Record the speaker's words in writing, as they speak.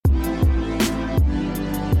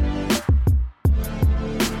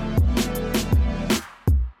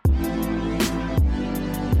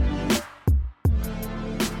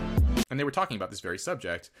they were talking about this very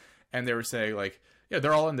subject, and they were saying like, yeah,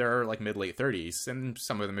 they're all in their like mid late 30s, and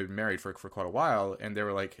some of them have been married for quite a while, and they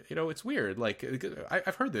were like, it's weird. Like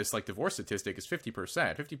I've heard this like divorce statistic is 50%.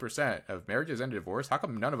 50% of marriages end in divorce. How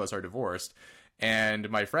come none of us are divorced? And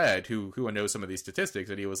my friend who knows some of these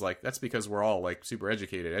statistics, and he was like, that's because we're all like super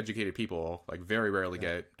educated people like very rarely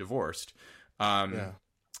get divorced. And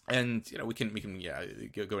we can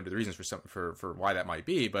go into the reasons for why that might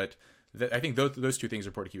be, but I think those two things are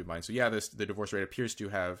important to keep in mind. So the divorce rate appears to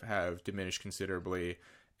have diminished considerably,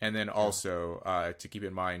 and then also to keep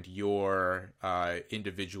in mind your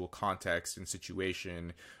individual context and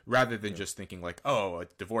situation, rather than just thinking like, oh, a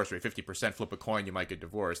divorce rate 50%, flip a coin, you might get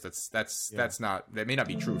divorced. That may not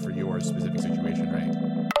be true for your specific situation, right?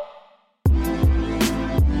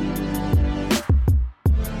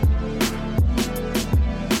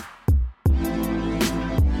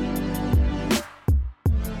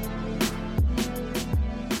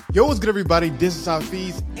 Yo, what's good, everybody? This is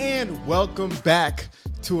Hafiz, and welcome back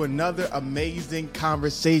to another amazing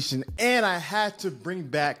conversation. And I had to bring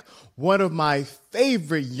back one of my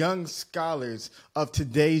favorite young scholars of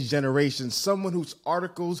today's generation, someone whose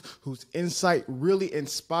articles, whose insight really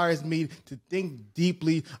inspires me to think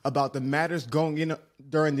deeply about the matters going in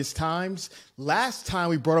during these times. Last time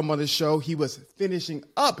we brought him on the show, he was finishing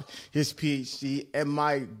up his PhD, and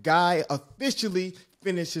my guy officially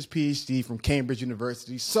finished his PhD from Cambridge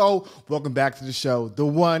University. So, welcome back to the show, the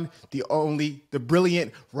one, the only, the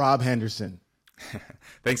brilliant Rob Henderson.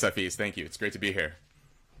 Thanks, Hafiz. Thank you. It's great to be here.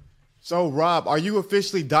 So, Rob, are you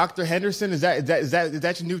officially Dr. Henderson? Is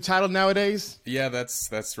that your new title nowadays? Yeah,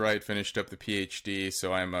 that's right. Finished up the PhD,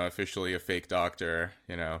 so I'm officially a fake doctor,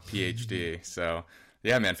 PhD. So,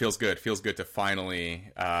 yeah, man, feels good. Feels good to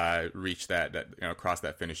finally reach that cross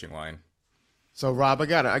that finishing line. So, Rob, I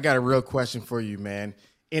got a real question for you, man.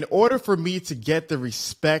 In order for me to get the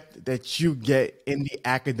respect that you get in the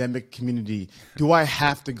academic community, do I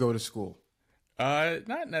have to go to school?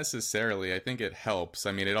 Not necessarily. I think it helps.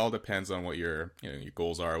 I mean, it all depends on what your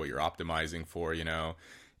goals are, what you're optimizing for.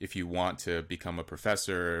 If you want to become a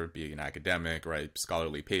professor, be an academic, write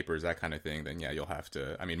scholarly papers, that kind of thing, then yeah, you'll have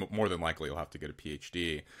to. I mean, more than likely, you'll have to get a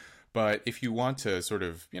PhD. But if you want to sort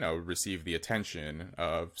of, receive the attention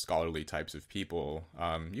of scholarly types of people,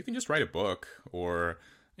 you can just write a book or,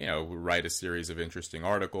 write a series of interesting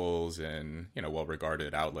articles in,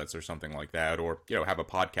 well-regarded outlets or something like that. Or, have a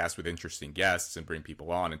podcast with interesting guests and bring people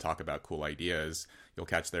on and talk about cool ideas. You'll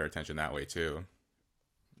catch their attention that way too.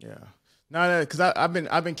 Yeah. No, because I've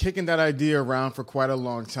been kicking that idea around for quite a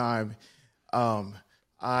long time.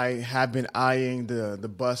 I have been eyeing the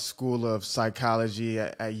Bus School of Psychology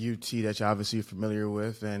at UT that you're obviously familiar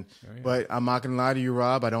with, but I'm not gonna lie to you,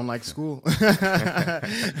 Rob. I don't like school.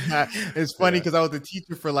 It's funny because I was a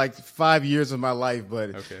teacher for like 5 years of my life,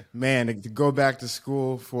 but man, to go back to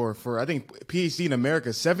school for I think PhD in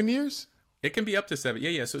America 7 years. It can be up to 7.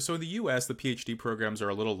 Yeah. So in the U.S., the PhD programs are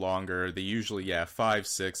a little longer. They usually 5,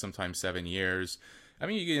 6, sometimes 7 years. I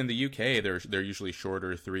mean, in the UK, they're usually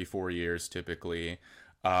shorter, 3-4 years typically.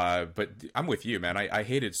 But I'm with you, man. I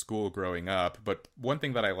hated school growing up, but one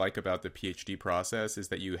thing that I like about the PhD process is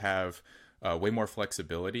that you have way more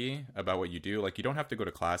flexibility about what you do. Like, you don't have to go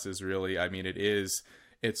to classes, really. I mean,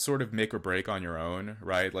 it's sort of make or break on your own,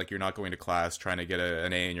 right? Like, you're not going to class trying to get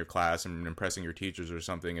an A in your class and impressing your teachers or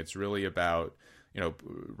something. It's really about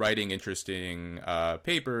writing interesting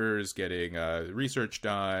papers, getting research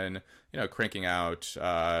done, cranking out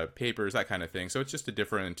papers, that kind of thing. So it's just a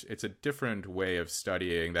different way of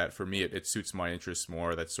studying that for me, it suits my interests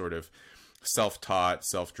more. That's sort of self-taught,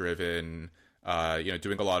 self-driven,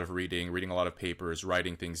 doing a lot of reading a lot of papers,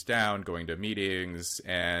 writing things down, going to meetings,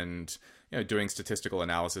 and doing statistical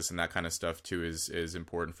analysis and that kind of stuff too is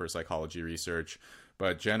important for psychology research.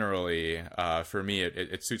 But generally, for me,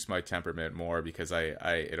 it suits my temperament more because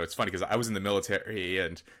it's funny because I was in the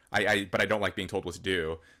military but I don't like being told what to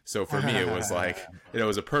do. So for me, it was like, it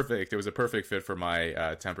was a perfect fit for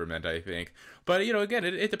my temperament, I think. But, again,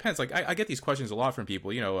 it depends. Like, I get these questions a lot from people,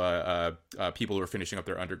 people who are finishing up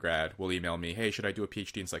their undergrad will email me, hey, should I do a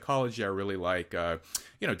PhD in psychology? I really like,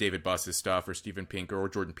 David Buss's stuff, or Steven Pinker or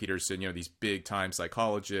Jordan Peterson, these big time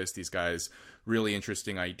psychologists, these guys, really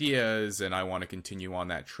interesting ideas, and I want to continue on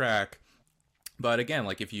that track. But again,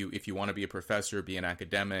 like if you want to be a professor, be an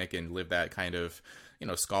academic, and live that kind of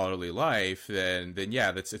scholarly life, then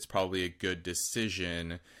yeah, it's probably a good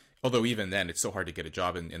decision. Although even then, it's so hard to get a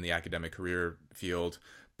job in the academic career field.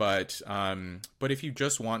 But if you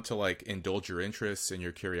just want to like indulge your interests and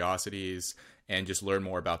your curiosities and just learn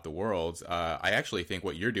more about the world, I actually think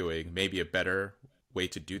what you're doing may be a better way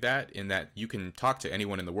to do that, in that you can talk to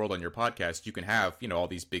anyone in the world on your podcast. You can have, all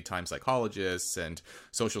these big time psychologists and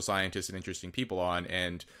social scientists and interesting people on,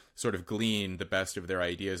 and sort of glean the best of their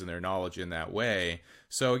ideas and their knowledge in that way.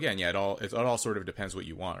 So again, yeah, it all sort of depends what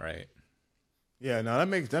you want, right? Yeah, no,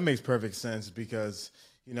 that makes perfect sense, because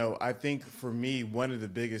I think for me, one of the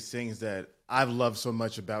biggest things that I've loved so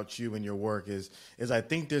much about you and your work is I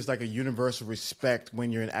think there's like a universal respect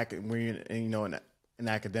when you're an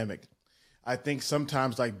academic. I think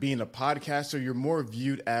sometimes, like, being a podcaster, you're more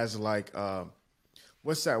viewed as like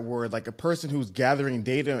what's that word? Like a person who's gathering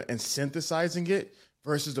data and synthesizing it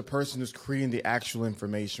versus the person who's creating the actual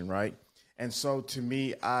information, right? And so to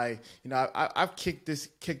me, I've kicked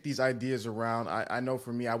these ideas around. I know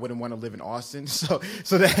for me, I wouldn't want to live in Austin, so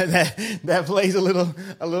that plays a little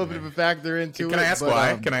bit of a factor into it. Can I ask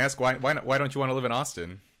why? Can I ask why? Why don't you want to live in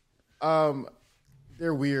Austin?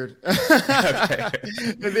 They're weird. Okay.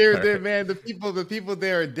 they're man. The people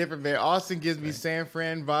there are different, man. Austin gives me San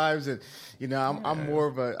Fran vibes, and I'm more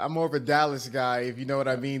of a Dallas guy, if you know what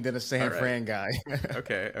I mean, than a San Fran guy.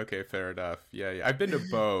 Okay, fair enough. Yeah. I've been to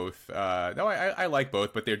both. No, I like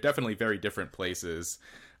both, but they're definitely very different places.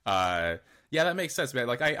 Yeah, that makes sense, man.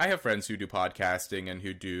 Like I have friends who do podcasting and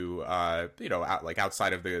who do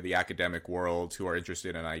outside of the academic world, who are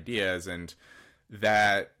interested in ideas, and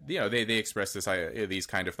that they express these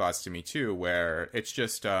kind of thoughts to me too, where it's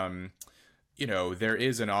just there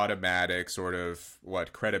is an automatic sort of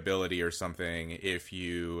credibility or something if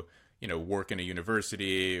you work in a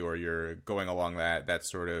university, or you're going along that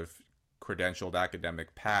sort of credentialed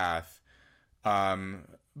academic path.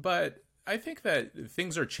 But I think that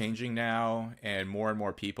things are changing now, and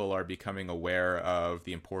more people are becoming aware of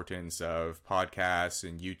the importance of podcasts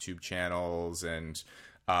and YouTube channels and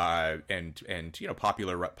popular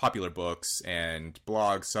books and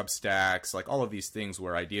blogs, Substacks, like all of these things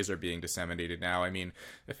where ideas are being disseminated now. I mean,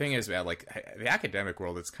 the thing is, man, like the academic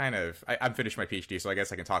world, it's kind of, I'm finished my PhD, so I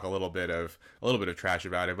guess I can talk a little bit of trash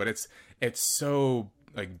about it, but it's so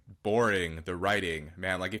like boring, the writing,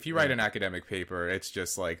 man. Like if you write an academic paper, it's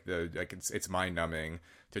just like it's mind numbing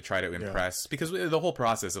to try to impress, because the whole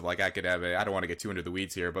process of like academic, I don't want to get too into the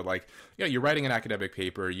weeds here, but like, you're writing an academic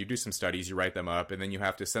paper, you do some studies, you write them up, and then you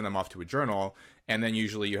have to send them off to a journal. And then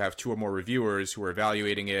usually you have 2 or more reviewers who are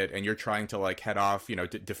evaluating it, and you're trying to like head off,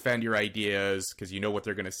 defend your ideas because you know what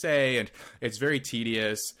they're going to say. And it's very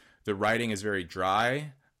tedious. The writing is very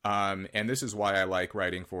dry. And this is why I like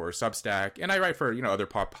writing for Substack, and I write for, other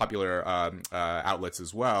popular outlets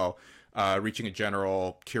as well. Reaching a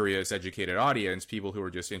general, curious, educated audience, people who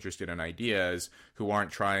are just interested in ideas, who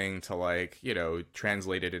aren't trying to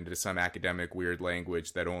translate it into some academic weird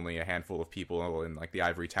language that only a handful of people in like the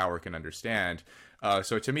ivory tower can understand.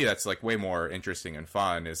 So to me, that's like way more interesting and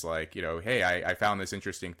fun, is like, hey, I found this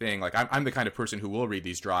interesting thing. Like I'm the kind of person who will read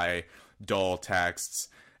these dry, dull texts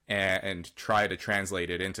and try to translate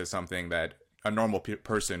it into something that a normal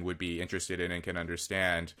person would be interested in and can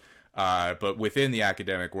understand. But within the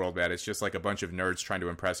academic world, man, it's just like a bunch of nerds trying to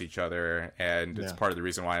impress each other, and it's part of the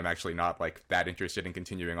reason why I'm actually not like that interested in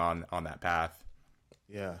continuing on that path.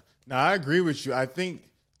 Yeah. Now, I agree with you. I think,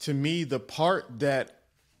 to me, the part that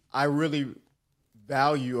I really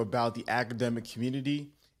value about the academic community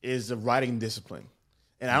is the writing discipline.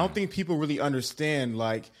 And I don't think people really understand,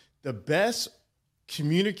 like, the best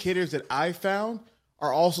communicators that I found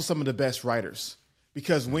are also some of the best writers.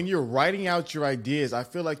 Because when you're writing out your ideas, I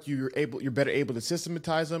feel like you're better able to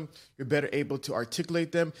systematize them, you're better able to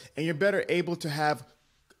articulate them, and you're better able to have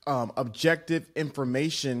objective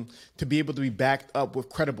information to be able to be backed up with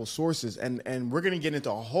credible sources. And we're going to get into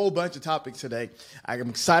a whole bunch of topics today. I'm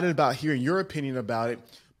excited about hearing your opinion about it.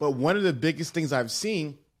 But one of the biggest things I've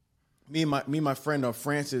seen, me and my friend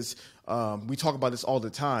Francis, we talk about this all the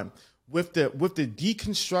time, with the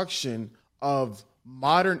deconstruction of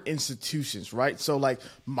modern institutions, right? So like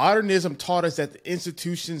modernism taught us that the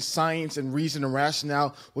institutions, science and reason and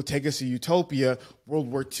rationale will take us to utopia.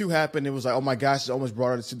 World War II happened. It was like, oh my gosh, it almost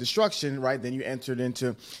brought us to destruction, right? Then you entered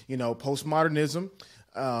into, postmodernism.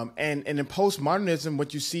 And in postmodernism,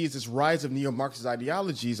 what you see is this rise of neo-Marxist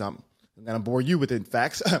ideologies. I'm going to bore you with the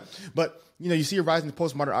facts, but you see a rise in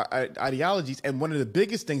postmodern ideologies, and one of the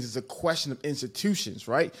biggest things is a question of institutions,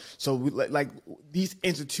 right? So, like these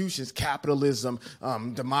institutions, capitalism,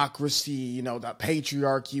 democracy, the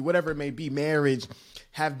patriarchy, whatever it may be, marriage,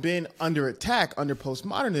 have been under attack under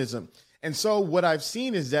postmodernism. And so, what I've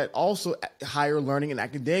seen is that also higher learning and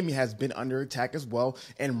academia has been under attack as well,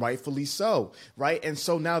 and rightfully so, right? And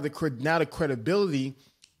so now the credibility,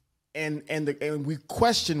 and we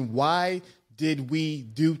question why did we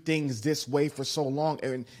do things this way for so long,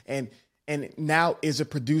 and and now is it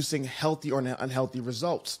producing healthy or unhealthy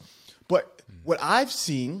results? But what I've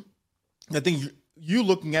seen, I think you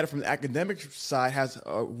looking at it from the academic side has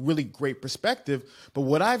a really great perspective. But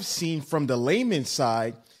what I've seen from the layman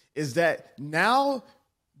side is that now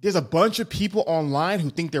there's a bunch of people online who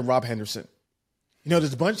think they're Rob Henderson.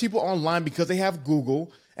 There's a bunch of people online because they have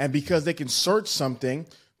Google and because they can search something,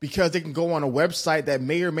 because they can go on a website that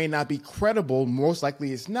may or may not be credible, most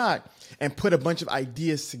likely it's not, and put a bunch of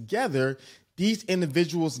ideas together. These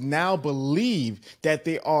individuals now believe that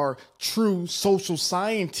they are true social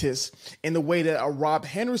scientists in the way that a Rob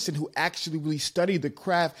Henderson, who actually really studied the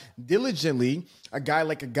craft diligently, a guy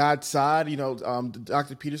like a Godside,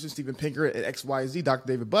 Dr. Peterson, Steven Pinker at XYZ, Dr.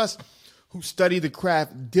 David Buss, who studied the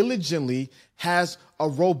craft diligently, has a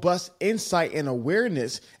robust insight and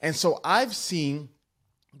awareness. And so I've seen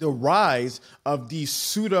the rise of these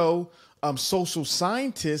pseudo social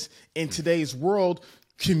scientists in today's world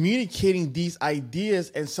communicating these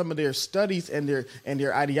ideas and some of their studies and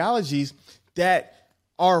their ideologies that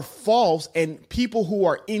are false, and people who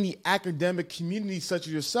are in the academic community, such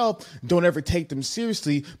as yourself, don't ever take them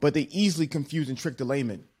seriously, but they easily confuse and trick the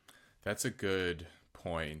layman. That's a good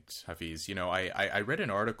point, Hafiz. I read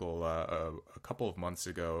an article a couple of months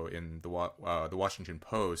ago in the Washington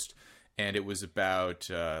Post, and it was about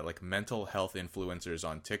like mental health influencers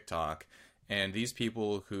on TikTok. And these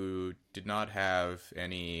people who did not have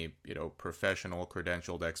any, professional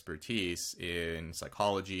credentialed expertise in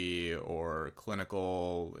psychology or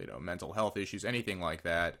clinical, mental health issues, anything like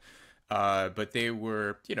that. But they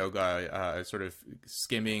were, sort of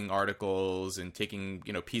skimming articles and taking,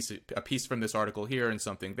 a piece from this article here and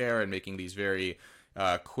something there and making these very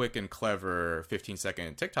quick and clever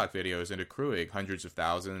 15-second TikTok videos and accruing hundreds of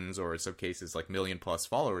thousands, or in some cases like million-plus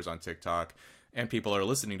followers on TikTok. And people are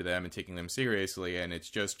listening to them and taking them seriously. And it's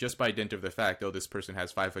just by dint of the fact, this person has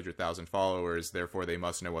 500,000 followers, therefore they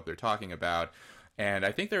must know what they're talking about. And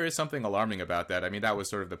I think there is something alarming about that. I mean, that was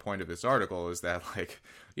sort of the point of this article, is that,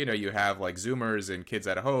 you have like Zoomers and kids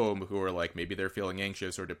at home who are like, maybe they're feeling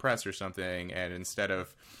anxious or depressed or something. And instead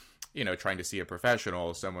of, trying to see a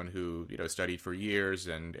professional, someone who, studied for years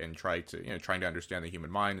and trying to understand the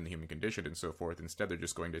human mind and the human condition and so forth, instead they're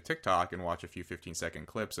just going to TikTok and watch a few 15-second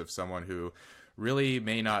clips of someone who really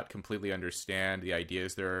may not completely understand the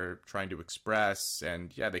ideas they're trying to express. And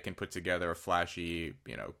yeah, they can put together a flashy,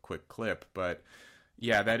 quick clip. But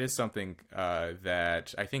yeah, that is something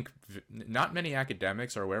that I think not many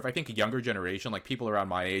academics are aware of. I think a younger generation, like people around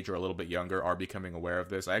my age or a little bit younger, are becoming aware of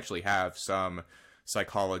this. I actually have some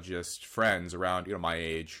psychologist friends around my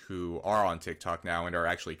age who are on TikTok now and are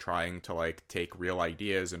actually trying to like take real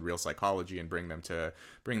ideas and real psychology and bring them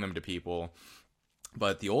to people.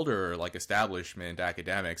 But the older, like, establishment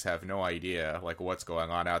academics have no idea, like, what's going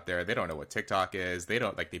on out there. They don't know what TikTok is. They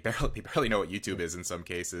don't, like, they barely know what YouTube is in some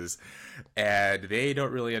cases. And they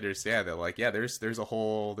don't really understand that, like, yeah, there's a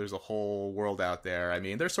whole world out there. I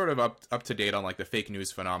mean, they're sort of up to date on, like, the fake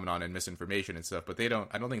news phenomenon and misinformation and stuff, but I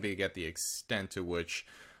don't think they get the extent to which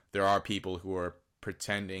there are people who are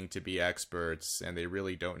pretending to be experts and they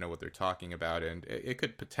really don't know what they're talking about. And it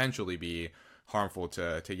could potentially be harmful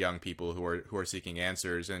to young people who are seeking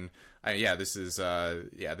answers. And this is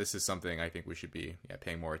something I think we should be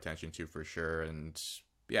paying more attention to for sure. And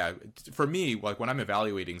yeah, for me, like when I'm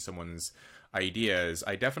evaluating someone's ideas,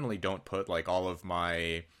 I definitely don't put like all of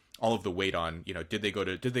the weight on, did they go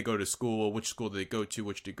to school, which school did they go to,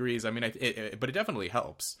 which degrees. I mean, but it definitely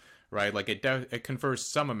helps, right? Like it confers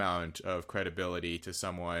some amount of credibility to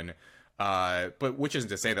someone. But which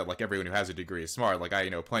isn't to say that like everyone who has a degree is smart. Like I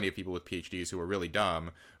know plenty of people with PhDs who are really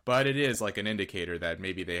dumb, but it is like an indicator that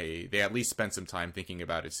maybe they at least spent some time thinking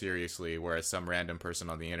about it seriously, whereas some random person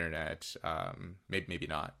on the internet, maybe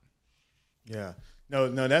not. Yeah,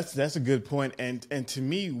 no, that's a good point. And to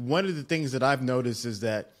me, one of the things that I've noticed is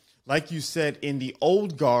that, like you said, in the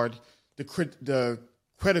old guard, the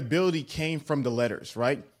credibility came from the letters,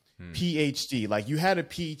 right? PhD, like you had a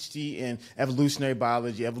PhD in evolutionary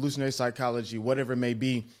biology, evolutionary psychology, whatever it may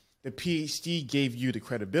be. The PhD gave you the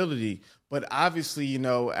credibility. But obviously,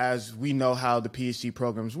 as we know how the PhD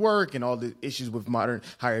programs work and all the issues with modern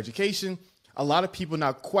higher education, a lot of people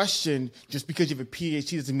now question just because you have a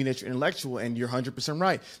PhD doesn't mean that you're intellectual, and you're 100%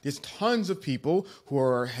 right. There's tons of people who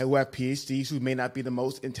have PhDs who may not be the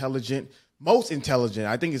most intelligent.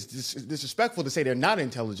 I think it's disrespectful to say they're not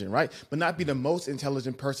intelligent, right? But not be the most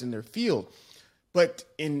intelligent person in their field. But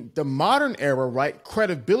in the modern era, right,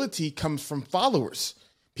 credibility comes from followers.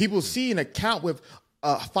 People see an account with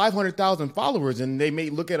 500,000 followers, and they may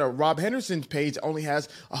look at a Rob Henderson's page that only has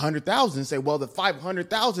 100,000 and say, well, the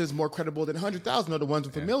 500,000 is more credible than 100,000 or the ones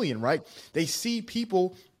with a million, right? They see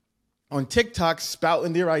people on TikTok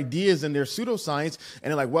spouting their ideas and their pseudoscience,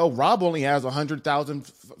 and they're like, well, Rob only has 100,000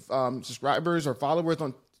 subscribers or followers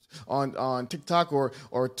on TikTok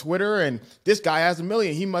or Twitter, and this guy has 1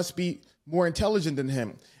 million. He must be more intelligent than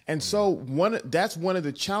him. And so that's one of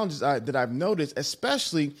the challenges that I've noticed,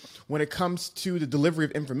 especially when it comes to the delivery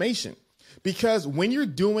of information. Because when you're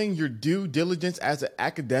doing your due diligence as an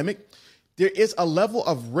academic, there is a level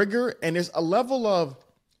of rigor and there's a level of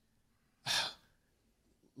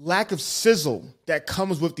lack of sizzle that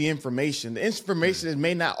comes with the information. The information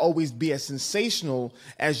may not always be as sensational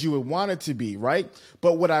as you would want it to be, right?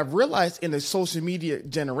 But what I've realized in the social media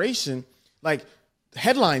generation, like,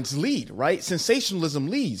 headlines lead, right? Sensationalism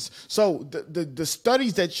leads. So the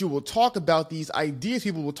studies that you will talk about, these ideas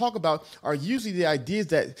people will talk about, are usually the ideas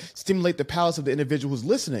that stimulate the palates of the individual who's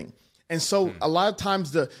listening. And so a lot of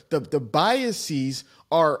times the biases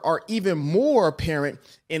are even more apparent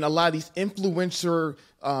in a lot of these influencer,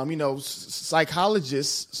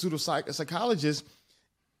 psychologists, pseudopsychologists,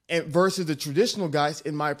 versus the traditional guys,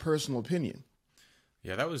 in my personal opinion.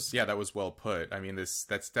 Yeah, that was well put. I mean,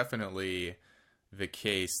 that's definitely the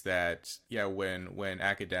case that, when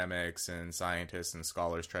academics and scientists and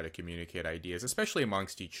scholars try to communicate ideas, especially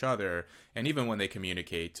amongst each other, and even when they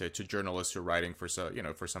communicate to journalists who are writing for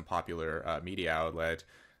some popular media outlet,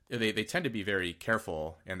 they tend to be very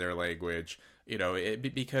careful in their language,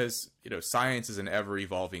 because science is an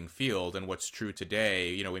ever-evolving field, and what's true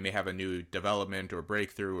today, we may have a new development or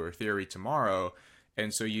breakthrough or theory tomorrow.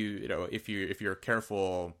 And so if you're a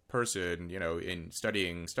careful person, in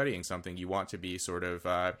studying something, you want to be sort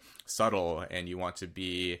of subtle, and you want to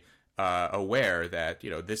be aware that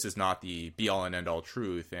this is not the be all and end all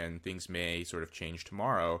truth, and things may sort of change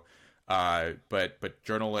tomorrow. But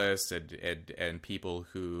journalists and people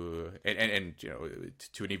who and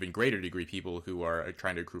to an even greater degree, people who are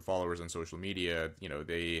trying to accrue followers on social media,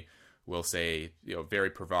 they will say very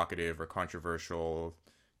provocative or controversial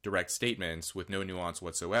direct statements with no nuance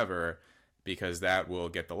whatsoever, because that will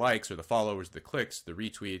get the likes or the followers, the clicks, the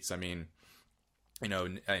retweets. I mean,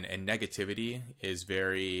 and negativity is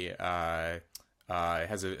very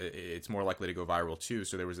it's more likely to go viral too.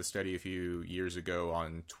 So there was a study a few years ago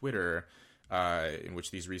on Twitter in which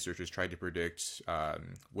these researchers tried to predict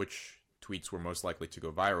which tweets were most likely to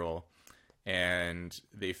go viral. And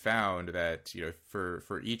they found that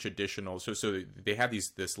for each additional so they have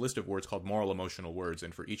this list of words called moral emotional words,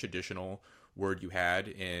 and for each additional word you had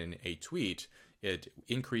in a tweet, it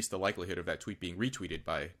increased the likelihood of that tweet being retweeted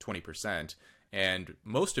by 20%. And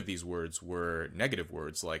most of these words were negative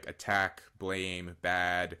words like attack, blame,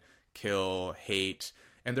 bad, kill, hate.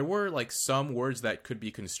 And there were like some words that could be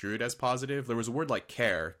construed as positive. There was a word like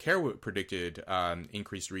care. Care predicted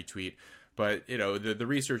increased retweet. But, the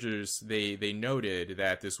researchers, they noted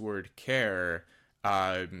that this word care,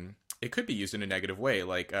 it could be used in a negative way.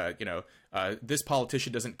 Like, this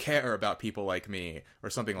politician doesn't care about people like me, or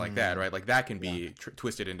something like that, right? Like that can be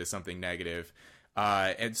twisted into something negative.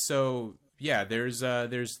 And so, there's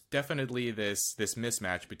definitely this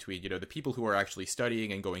mismatch between, the people who are actually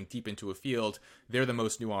studying and going deep into a field, they're the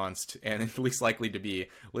most nuanced and least likely to be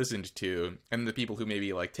listened to. And the people who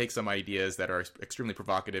maybe like take some ideas that are extremely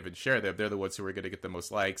provocative and share them, they're the ones who are going to get the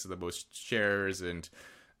most likes and the most shares and,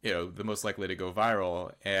 the most likely to go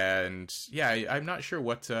viral. And I'm not sure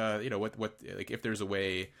what if there's a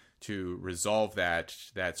way to resolve that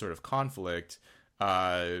sort of conflict.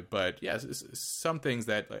 But some things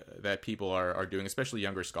that people are doing, especially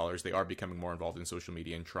younger scholars, they are becoming more involved in social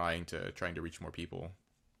media and trying to reach more people.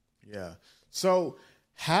 Yeah. So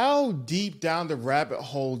how deep down the rabbit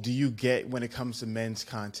hole do you get when it comes to men's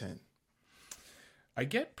content? I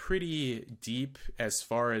get pretty deep as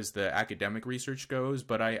far as the academic research goes,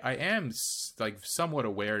 but I am like somewhat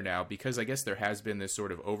aware now, because I guess there has been this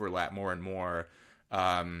sort of overlap more and more.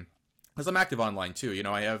 Because I'm active online too,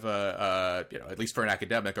 I have at least for an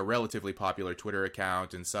academic, a relatively popular Twitter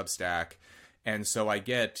account and Substack, and so I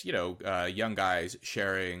get young guys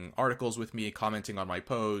sharing articles with me, commenting on my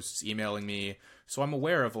posts, emailing me. So I'm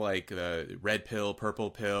aware of like the red pill, purple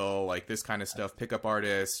pill, like this kind of stuff, pickup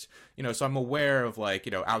artist, So I'm aware of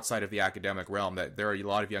like outside of the academic realm that there are a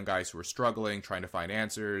lot of young guys who are struggling, trying to find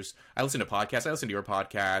answers. I listen to podcasts. I listen to your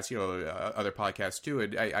podcast, other podcasts too,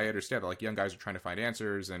 and I understand that like young guys are trying to find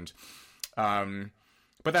answers and.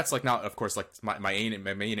 But that's like not, of course, like my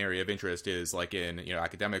main area of interest is like in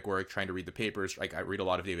academic work, trying to read the papers. Like I read a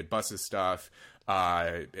lot of David Buss's stuff,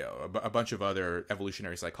 a bunch of other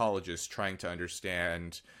evolutionary psychologists trying to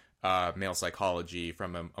understand male psychology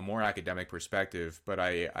from a more academic perspective. But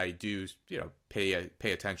I do pay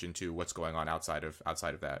attention to what's going on outside of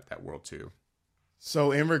that world too.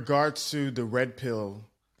 So in regards to the red pill,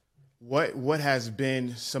 what has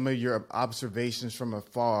been some of your observations from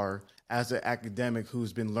afar as an academic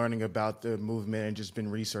who's been learning about the movement and just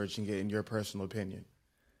been researching it, in your personal opinion?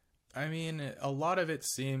 I mean, a lot of it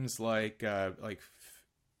seems like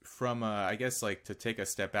from I guess like to take a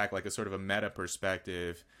step back, like a sort of a meta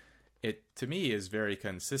perspective, it to me is very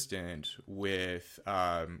consistent with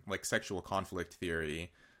like sexual conflict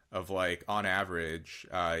theory of like on average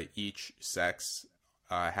each sex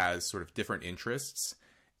has sort of different interests,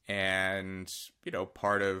 and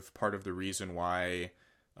part of the reason why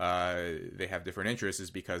they have different interests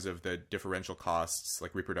is because of the differential costs,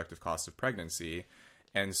 like reproductive costs of pregnancy.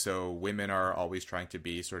 And so women are always trying to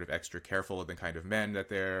be sort of extra careful of the kind of men that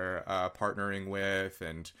they're partnering with,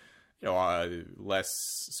 and less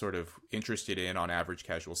sort of interested in, on average,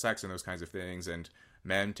 casual sex and those kinds of things. And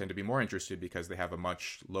men tend to be more interested because they have a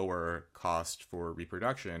much lower cost for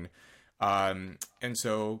reproduction. And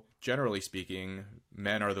so, generally speaking,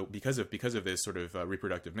 men are because of this sort of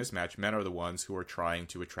reproductive mismatch, men are the ones who are trying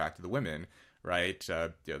to attract the women. Right?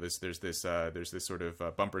 There's this sort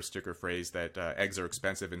of bumper sticker phrase that eggs are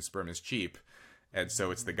expensive and sperm is cheap, and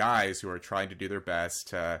so it's the guys who are trying to do their best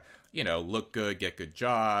to, look good, get good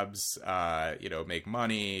jobs, make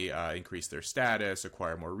money, increase their status,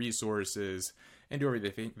 acquire more resources, and do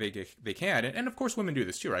everything they can. And of course, women do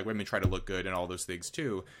this too, right? Women try to look good and all those things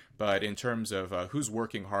too. But in terms of who's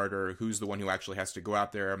working harder, who's the one who actually has to go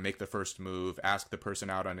out there, make the first move, ask the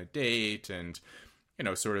person out on a date, and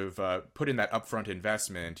sort of put in that upfront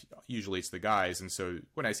investment, usually it's the guys. And so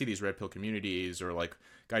when I see these red pill communities or like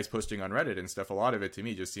guys posting on Reddit and stuff, a lot of it to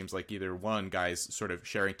me just seems like either one, guys sort of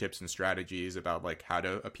sharing tips and strategies about like how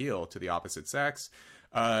to appeal to the opposite sex,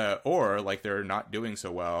 or like they're not doing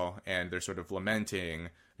so well and they're sort of lamenting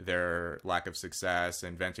their lack of success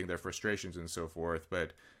and venting their frustrations and so forth.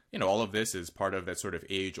 But all of this is part of that sort of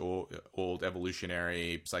age-old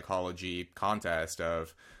evolutionary psychology contest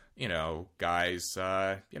of, guys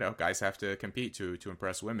have to compete to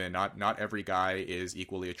impress women. Not every guy is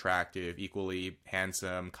equally attractive, equally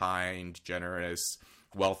handsome, kind, generous,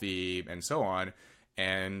 wealthy, and so on.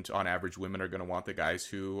 And on average, women are going to want the guys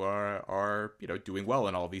who are doing well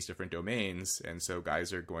in all these different domains. And so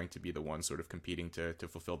guys are going to be the ones sort of competing to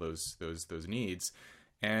fulfill those needs.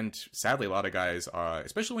 And sadly, a lot of guys,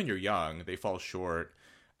 especially when you're young, they fall short.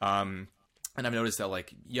 And I've noticed that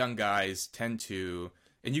like young guys tend to,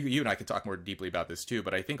 and you and I can talk more deeply about this too,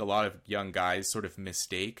 but I think a lot of young guys sort of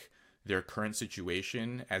mistake their current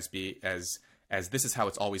situation as this is how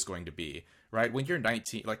it's always going to be, right? When you're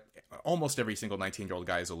 19, like almost every single 19-year-old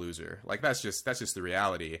guy is a loser. Like that's just the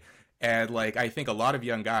reality. And like I think a lot of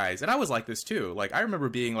young guys, and I was like this too. Like I remember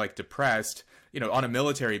being like depressed, on a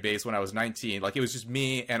military base when I was 19. Like it was just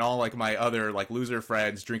me and all like my other like loser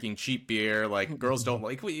friends drinking cheap beer. Like girls don't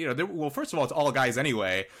like, well, first of all, it's all guys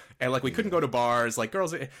anyway. And like we couldn't go to bars, like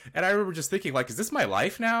girls. And I remember just thinking like, is this my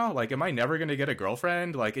life now? Like, am I never going to get a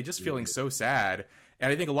girlfriend? Like it just feeling so sad.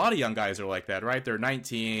 And I think a lot of young guys are like that, right? They're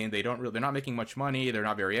 19. They're not making much money. They're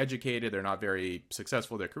not very educated. They're not very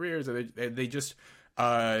successful in their careers. They just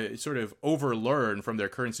sort of overlearn from their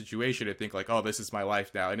current situation and think like, oh, this is my life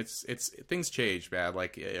now. And it's things change, man.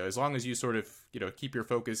 Like as long as you sort of keep your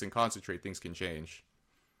focus and concentrate, things can change.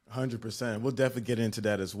 100%. We'll definitely get into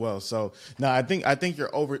that as well. So now I think your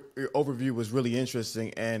overview was really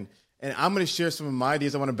interesting, and I'm going to share some of my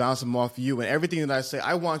ideas. I want to bounce them off you, and everything that I say,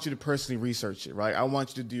 I want you to personally research it, right? I want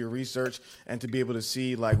you to do your research and to be able to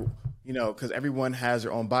see like, because everyone has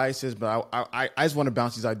their own biases, but I just want to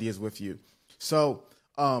bounce these ideas with you. So,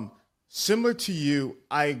 similar to you,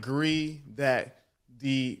 I agree that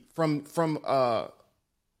from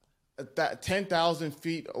that 10,000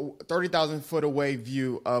 feet, 30,000 foot away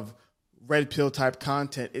view of red pill type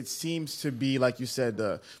content, it seems to be, like you said,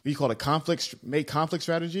 we call it conflict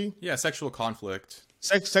strategy. Yeah, sexual conflict.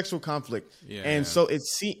 Sexual conflict. Yeah, and so it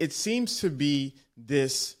seems to be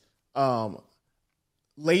this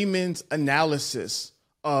layman's analysis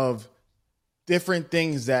of different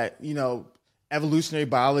things that evolutionary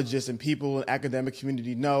biologists and people in the academic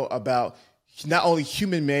community know about not only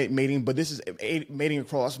human mating, but this is mating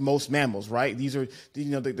across most mammals, right? These are,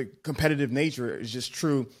 the competitive nature is just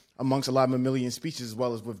true amongst a lot of mammalian species, as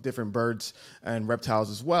well as with different birds and reptiles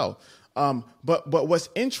as well. But what's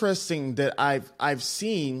interesting that I've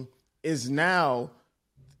seen is now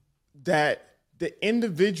that the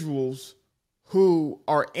individuals who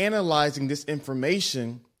are analyzing this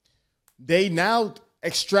information, they now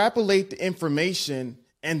extrapolate the information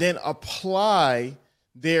and then apply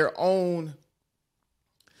their own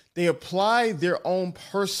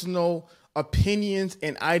personal opinions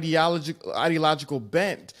and ideological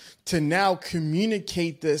bent to now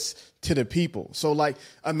communicate this to the people. So like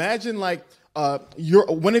imagine like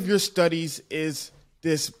one of your studies is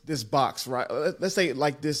this box, right? Let's say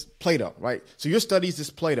like this Play-Doh, right? So your study is this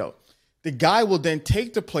Play-Doh. The guy will then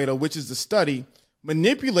take the Play-Doh, which is the study,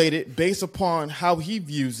 manipulate it based upon how he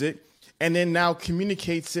views it, and then now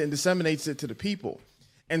communicates it and disseminates it to the people.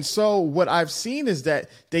 And so what I've seen is that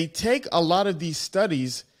they take a lot of these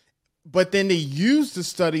studies, but then they use the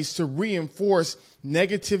studies to reinforce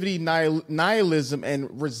negativity, nihilism,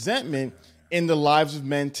 and resentment in the lives of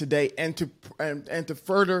men today, and to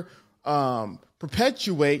further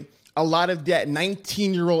perpetuate a lot of that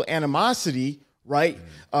 19-year-old animosity, right?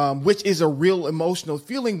 Which is a real emotional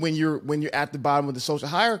feeling when you're at the bottom of the social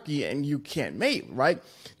hierarchy and you can't mate, right?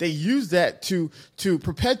 They use that to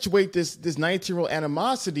perpetuate this 19-year-old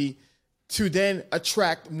animosity to then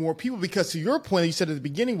attract more people, because to your point, you said at the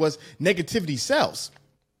beginning, was negativity sells.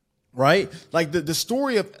 Right? Like the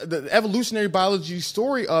story of the evolutionary biology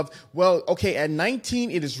story of, well, okay, at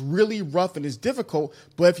 19, it is really rough and it's difficult.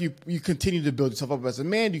 But if you continue to build yourself up as a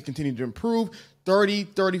man, you continue to improve. 30,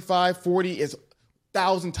 35, 40 is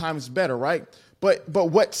 1,000 times better, right? But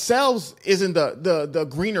what sells isn't the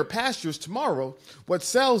greener pastures tomorrow. What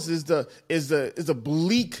sells is the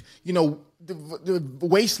bleak, the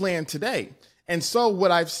wasteland today. And so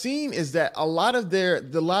what I've seen is that a lot of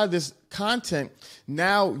this content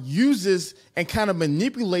now uses and kind of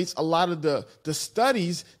manipulates a lot of the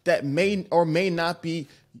studies that may or may not be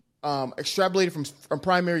extrapolated from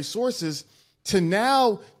primary sources to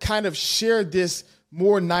now kind of share this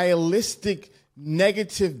more nihilistic,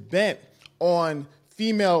 negative bent on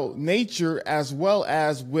female nature, as well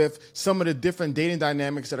as with some of the different dating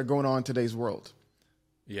dynamics that are going on in today's world.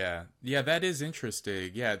 Yeah, that is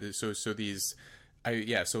interesting. Yeah, so some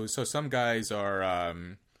guys are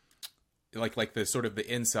like the sort of the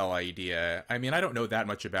incel idea. I mean, I don't know that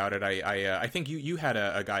much about it. I think you had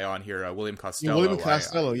a guy on here, William Costello. William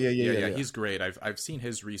Costello, yeah. He's great. I've seen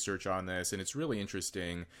his research on this, and it's really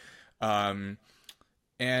interesting. And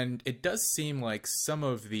it does seem like some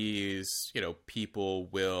of these, people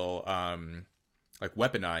will like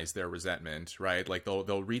weaponize their resentment, right? Like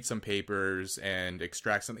they'll read some papers and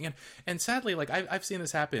extract something. And sadly, like I've seen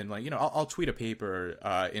this happen. Like, I'll tweet a paper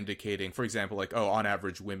indicating, for example, like, oh, on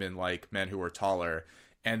average, women like men who are taller.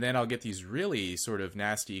 And then I'll get these really sort of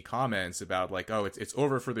nasty comments about like, oh, it's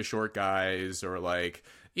over for the short guys, or like,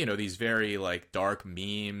 these very like dark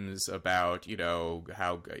memes about,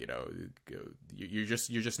 how, you're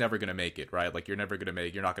just never going to make it, right? Like you're not going to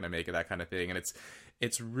make it, that kind of thing. And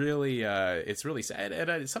it's really sad.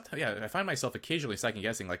 And sometimes, I find myself occasionally second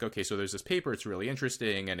guessing, like, okay, so there's this paper, it's really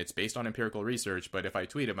interesting and it's based on empirical research, but if I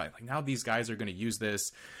tweet it, I'm like, now these guys are going to use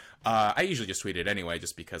this. I usually just tweet it anyway,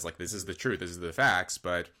 just because like this is the truth, this is the facts,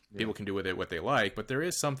 but people can do with it what they like. But there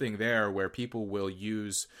is something there where people will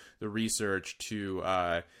use the research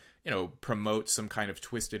to, promote some kind of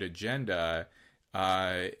twisted agenda.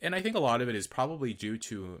 And I think a lot of it is probably due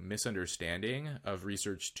to misunderstanding of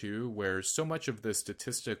research too, where so much of the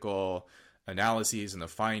statistical analyses and the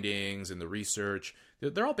findings and the research,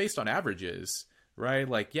 they're all based on averages. Right?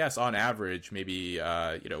 Like, yes, on average, maybe,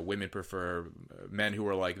 women prefer men who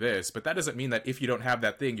are like this, but that doesn't mean that if you don't have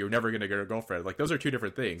that thing, you're never going to get a girlfriend. Like, those are two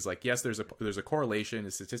different things. Like, yes, there's a correlation,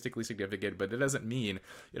 it's statistically significant, but it doesn't mean,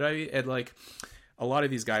 and like a lot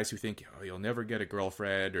of these guys who think, oh, you'll never get a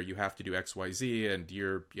girlfriend, or you have to do X, Y, Z, and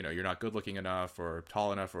you're not good looking enough or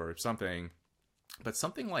tall enough or something. But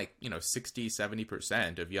something like, 60,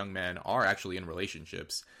 70% of young men are actually in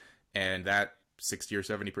relationships, and that 60 or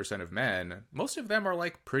 70% of men, most of them are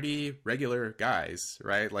like pretty regular guys,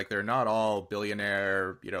 right? Like they're not all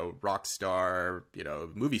billionaire, rock star,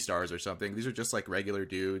 movie stars or something. These are just like regular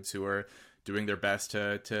dudes who are doing their best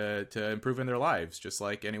to improve in their lives, just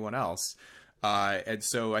like anyone else. And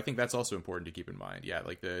so I think that's also important to keep in mind. Yeah,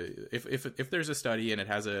 like if there's a study and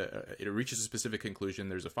it reaches a specific conclusion,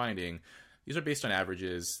 there's a finding. These are based on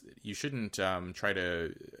averages. You shouldn't try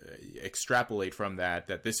to extrapolate from that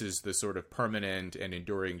this is the sort of permanent and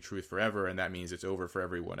enduring truth forever, and that means it's over for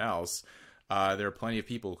everyone else. There are plenty of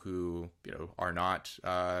people who are not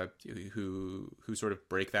who sort of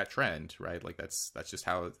break that trend, right? Like that's just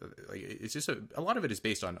how it's just a lot of it is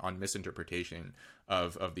based on misinterpretation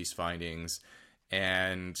of these findings,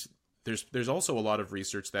 and there's also a lot of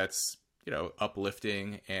research that's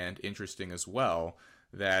uplifting and interesting as well,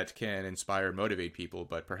 that can inspire and motivate people,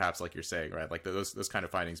 but perhaps, like you're saying, right, like those kind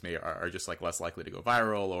of findings are just like less likely to go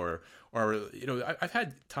viral, or I've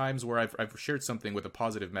had times where I've shared something with a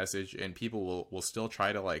positive message and people will still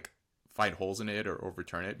try to like find holes in it or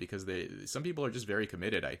overturn it, because some people are just very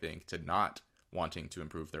committed, I think, to not wanting to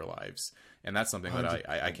improve their lives. And that's something that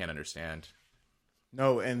I can't understand.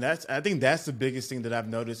 No, and I think that's the biggest thing that I've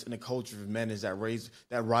noticed in the culture of men is that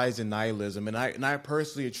rise in nihilism. And I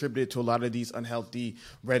personally attribute it to a lot of these unhealthy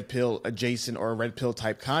red pill adjacent or red pill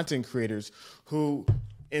type content creators who,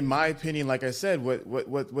 in my opinion, like I said,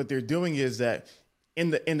 what they're doing is that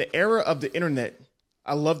in the era of the internet,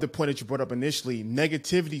 I love the point that you brought up initially,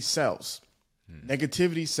 negativity sells.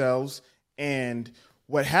 Negativity sells. And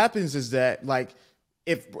what happens is that, like,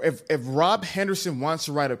 if Rob Henderson wants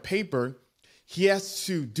to write a paper, he has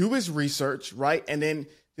to do his research, right? And then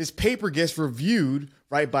this paper gets reviewed,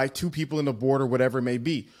 right, by two people in the board or whatever it may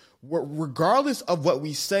be. Regardless of what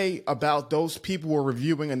we say about those people who are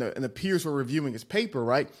reviewing and the peers who are reviewing his paper,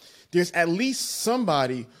 right, there's at least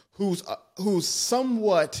somebody who's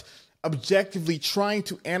somewhat objectively trying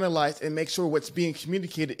to analyze and make sure what's being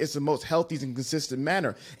communicated is the most healthy and consistent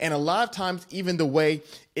manner. And a lot of times, even the way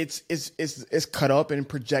it's cut up and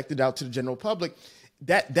projected out to the general public,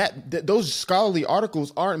 that those scholarly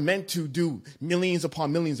articles aren't meant to do millions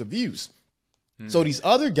upon millions of views. So these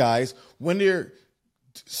other guys, when they're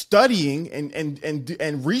studying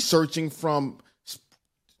and researching from,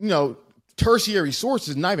 tertiary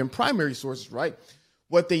sources, not even primary sources, right?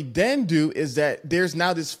 What they then do is that there's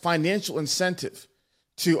now this financial incentive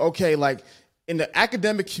to, like in the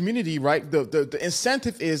academic community, right? The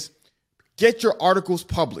incentive is get your articles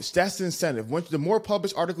published. That's the incentive. The more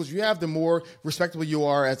published articles you have, the more respectable you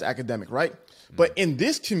are as an academic, right? But in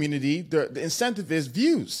this community, the incentive is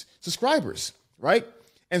views, subscribers, right?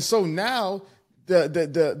 And so now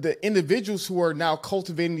the individuals who are now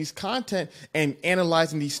cultivating these content and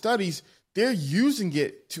analyzing these studies, they're using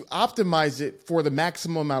it to optimize it for the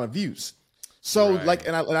maximum amount of views. So right.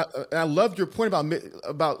 I love your point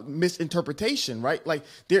about misinterpretation, right? Like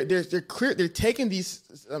they're taking these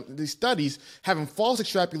studies, having false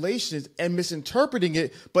extrapolations and misinterpreting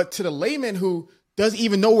it, but to the layman who doesn't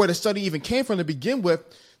even know where the study even came from to begin with,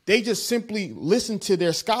 they just simply listen to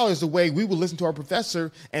their scholars the way we would listen to our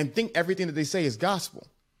professor and think everything that they say is gospel.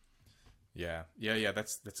 Yeah.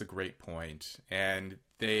 That's a great point. And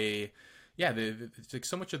it's like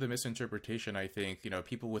so much of the misinterpretation, I think,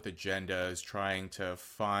 people with agendas trying to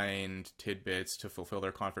find tidbits to fulfill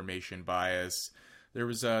their confirmation bias.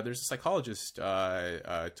 There's a psychologist,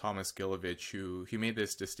 Thomas Gilovich, who made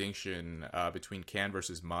this distinction between can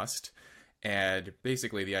versus must. And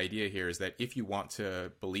basically the idea here is that if you want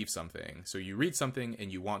to believe something, so you read something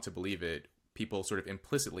and you want to believe it, people sort of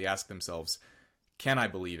implicitly ask themselves, can I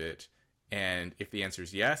believe it? And if the answer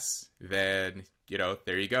is yes, then,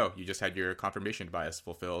 there you go. You just had your confirmation bias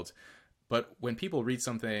fulfilled. But when people read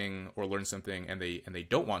something or learn something and they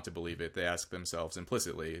don't want to believe it, they ask themselves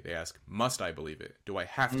implicitly, they ask, must I believe it? Do I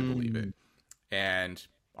have to believe it? And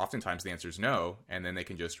oftentimes the answer is no, and then they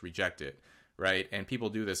can just reject it, right? And people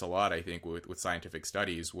do this a lot, I think, with scientific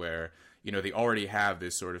studies where, they already have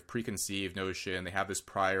this sort of preconceived notion. They have this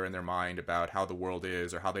prior in their mind about how the world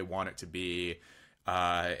is or how they want it to be.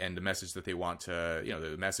 And the message that they want to,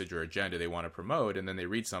 the message or agenda they want to promote, and then they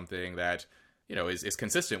read something that, is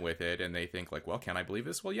consistent with it, and they think like, well, can I believe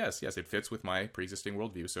this? Well, yes, it fits with my pre-existing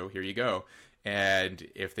worldview, so here you go. And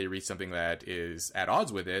if they read something that is at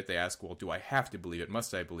odds with it, they ask, well, do I have to believe it?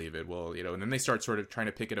 Must I believe it? Well, and then they start sort of trying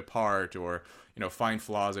to pick it apart or, find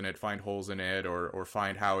flaws in it, find holes in it, or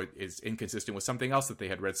find how it is inconsistent with something else that they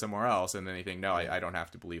had read somewhere else, and then they think, no, I don't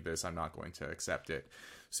have to believe this, I'm not going to accept it.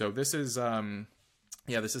 So this is...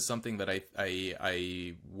 this is something that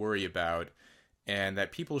I worry about, and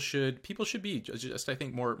that people should be just I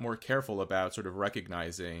think more careful about sort of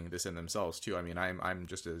recognizing this in themselves too. I mean, I'm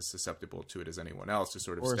just as susceptible to it as anyone else to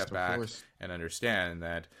sort of step back and understand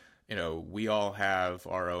that we all have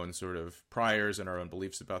our own sort of priors and our own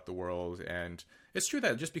beliefs about the world, and it's true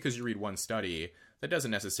that just because you read one study, that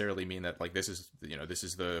doesn't necessarily mean that like this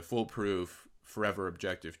is the foolproof forever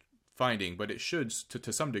objective finding, but it should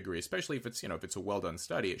to some degree, especially if it's if it's a well done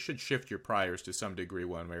study, it should shift your priors to some degree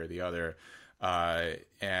one way or the other,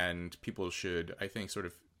 and people should, I think, sort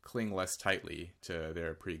of cling less tightly to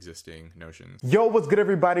their pre-existing notions. Yo, what's good,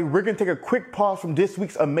 everybody? We're going to take a quick pause from this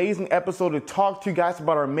week's amazing episode to talk to you guys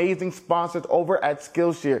about our amazing sponsors over at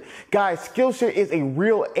Skillshare. Guys, Skillshare is a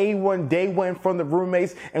real A1 day one from the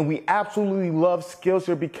roommates, and we absolutely love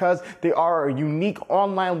Skillshare because they are a unique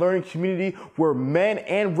online learning community where men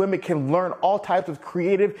and women can learn all types of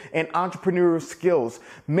creative and entrepreneurial skills.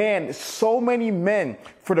 Man, so many men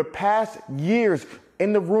for the past years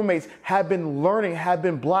and the roommates have been learning, have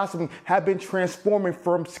been blossoming, have been transforming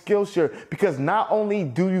from Skillshare, because not only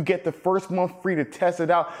do you get the first month free to test it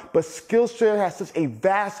out, but Skillshare has such a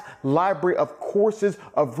vast library of courses,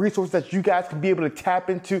 of resources that you guys can be able to tap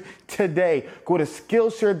into today. Go to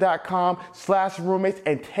Skillshare.com/roommates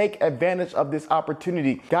and take advantage of this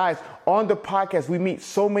opportunity. Guys, on the podcast, we meet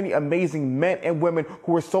so many amazing men and women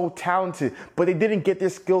who are so talented, but they didn't get their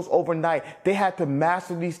skills overnight. They had to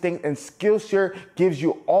master these things, and Skillshare gives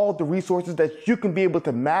you all the resources that you can be able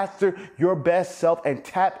to master your best self and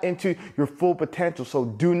tap into your full potential. So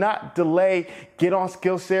do not delay. Get on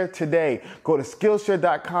Skillshare today. Go to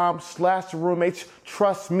Skillshare.com/roommates.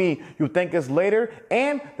 Trust me, you'll thank us later.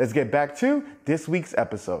 And let's get back to this week's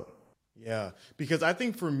episode. Yeah, because I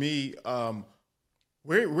think for me,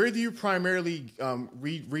 where do you primarily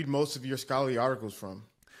read most of your scholarly articles from?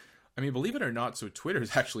 I mean, believe it or not, so Twitter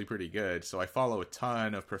is actually pretty good. So I follow a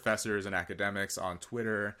ton of professors and academics on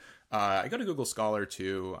Twitter. I go to Google Scholar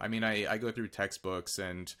too. I mean, I go through textbooks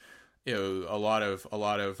and, you know, a lot of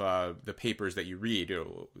the papers that you read.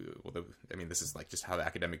 I mean, this is like just how the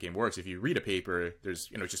academic game works. If you read a paper, there's,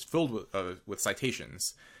 you know, it's just filled with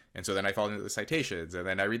citations. And so then I fall into the citations, and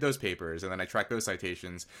then I read those papers, and then I track those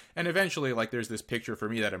citations. And eventually, like, there's this picture for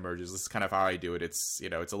me that emerges. This is kind of how I do it. It's, you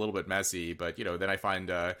know, it's a little bit messy, but, you know, then I find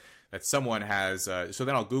that someone has, so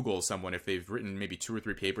then I'll Google someone. If they've written maybe 2 or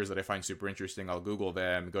 3 papers that I find super interesting, I'll Google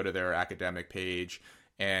them, go to their academic page,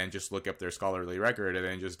 and just look up their scholarly record, and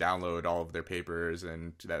then just download all of their papers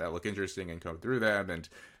and that look interesting and go through them. And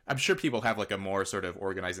I'm sure people have like a more sort of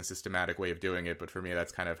organized and systematic way of doing it, but for me,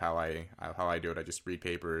 that's kind of how I do it. I just read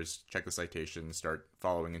papers, check the citations, start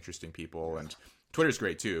following interesting people. And Twitter's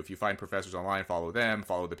great too. If you find professors online, follow them,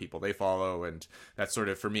 follow the people they follow, and that's sort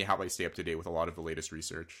of, for me, how I stay up to date with a lot of the latest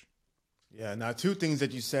research. Yeah, now 2 things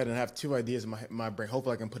that you said, and I have 2 ideas in my brain.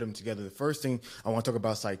 Hopefully I can put them together. The first thing, I want to talk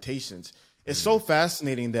about citations. It's so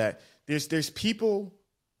fascinating that there's people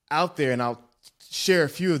out there, and I'll share a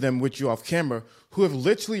few of them with you off camera, who have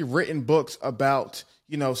literally written books about,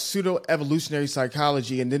 you know, pseudo-evolutionary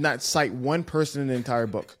psychology and did not cite one person in the entire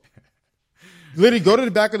book. Literally, go to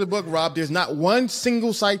the back of the book, Rob. There's not one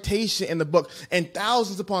single citation in the book, and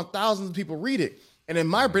thousands upon thousands of people read it. And in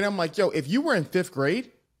my brain, I'm like, yo, if you were in 5th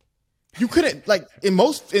grade, you couldn't, like, in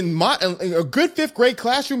a good 5th grade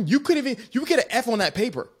classroom, you get an F on that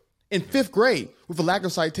paper in 5th grade with a lack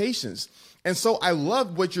of citations. And so I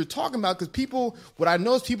love what you're talking about, because what I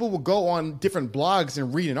know is people will go on different blogs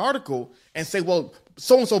and read an article and say, well,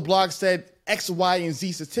 so-and-so blog said X, Y, and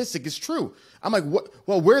Z statistic is true. I'm like, what?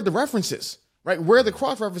 Well, where are the references, right? Where are the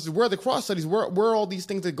cross-references? Where are the cross-studies? Where are all these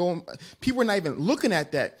things that go on? People are not even looking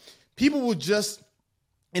at that. People will just,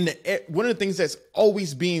 one of the things that's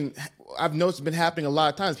always I've noticed been happening a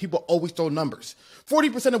lot of times, people always throw numbers.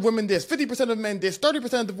 40% of women this, 50% of men this,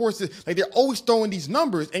 30% of divorces. Like, they're always throwing these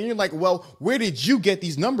numbers, and you're like, well, where did you get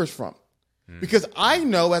these numbers from? Because I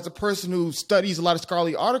know, as a person who studies a lot of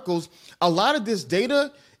scholarly articles, a lot of this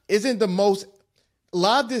data is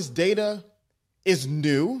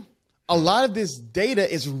new. A lot of this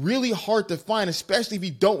data is really hard to find, especially if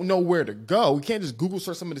you don't know where to go. You can't just Google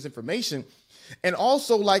search some of this information. And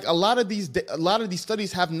also, like, a lot of these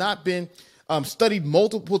studies have not been studied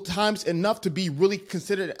multiple times enough to be really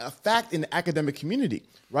considered a fact in the academic community,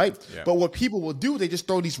 right? Yeah. But what people will do, they just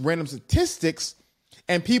throw these random statistics,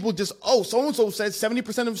 and people just, so-and-so said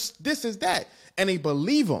 70% of this is that, and they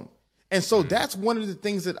believe them. And so that's one of the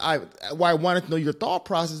things why I wanted to know your thought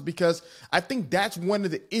process, because I think that's one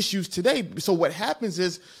of the issues today. So what happens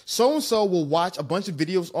is, so-and-so will watch a bunch of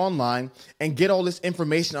videos online and get all this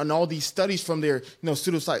information on all these studies from their,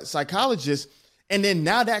 pseudo-psychologists, and then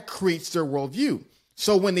now that creates their worldview.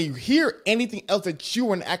 So when they hear anything else that you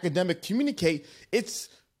or an academic communicate, it's,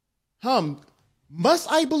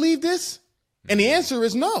 must I believe this? And the answer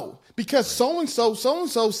is no, because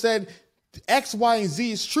so-and-so said X, Y, and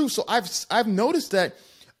Z is true. So I've noticed that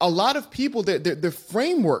a lot of people, their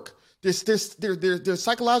framework, their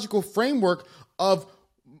psychological framework of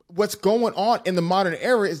what's going on in the modern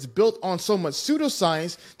era is built on so much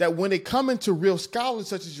pseudoscience that when they come into real scholars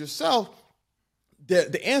such as yourself,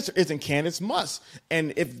 the answer isn't can, it's must.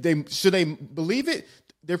 And should they believe it?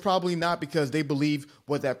 They're probably not, because they believe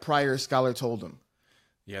what that prior scholar told them.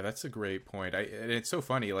 Yeah, that's a great point. And it's so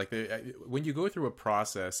funny. Like, when you go through a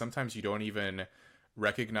process, sometimes you don't even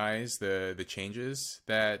recognize the changes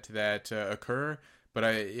that occur. But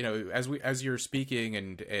as you're speaking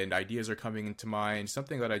and ideas are coming into mind,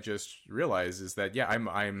 something that I just realized is that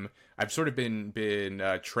I've sort of been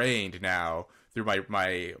trained now through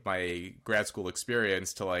my grad school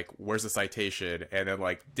experience to, like, where's the citation, and then,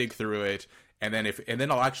 like, dig through it And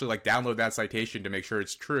then I'll actually like download that citation to make sure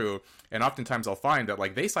it's true. And oftentimes I'll find that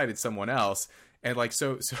like they cited someone else. And like,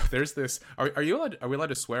 so there's this, are we allowed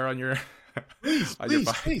to swear on your,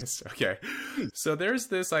 Please. Okay. So there's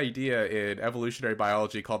this idea in evolutionary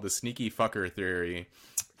biology called the sneaky fucker theory.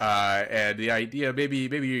 And the idea, maybe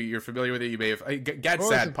you're familiar with it. You may have,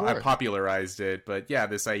 Gadsad popularized it, but yeah,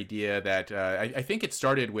 this idea that, I think it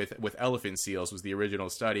started with elephant seals was the original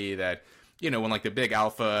study that, when like the big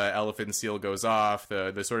alpha elephant seal goes off,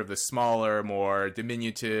 the sort of the smaller, more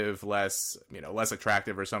diminutive, less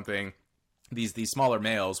attractive or something, these smaller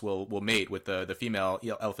males will mate with the female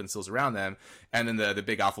elephant seals around them, and then the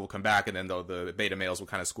big alpha will come back, and then the beta males will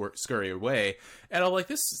kind of scurry away. And I'm like,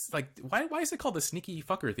 this, like, why is it called the sneaky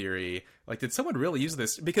fucker theory? Like, did someone really use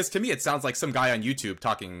this? Because to me, it sounds like some guy on YouTube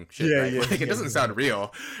talking shit, right? Like, it doesn't sound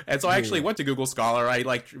real. And so I actually went to Google Scholar. I,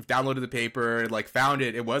 like, downloaded the paper, like, found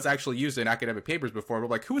it. It was actually used in academic papers before. But,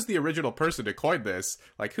 like, who was the original person to coin this?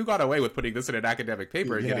 Like, who got away with putting this in an academic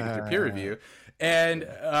paper and getting it to peer review? And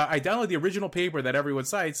I downloaded the original paper that everyone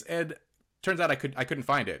cites, and turns out I couldn't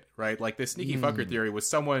find it, right? Like, this sneaky fucker theory was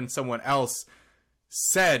someone else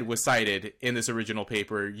said was cited in this original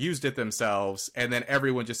paper, used it themselves, and then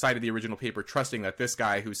everyone just cited the original paper, trusting that this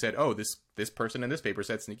guy who said, oh, this person in this paper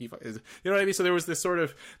said sneaky fucker. You know what I mean? So there was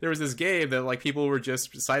this game that, like, people were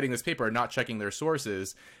just citing this paper and not checking their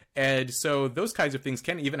sources. And so those kinds of things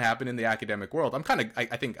can even happen in the academic world. I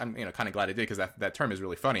think I'm kind of glad it did, because that term is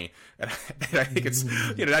really funny. And I think it's,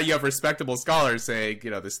 now you have respectable scholars saying,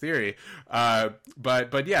 this theory.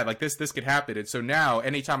 But yeah, like this could happen. And so now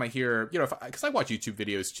anytime I hear, because I watch YouTube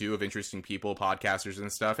videos too of interesting people, podcasters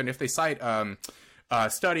and stuff. And if they cite,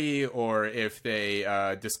 study, or if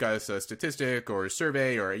they discuss a statistic or a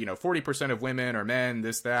survey, or 40% of women are men,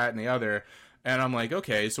 this, that, and the other, and I'm like,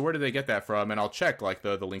 okay, so where do they get that from? And I'll check like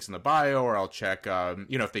the links in the bio, or I'll check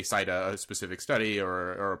if they cite a specific study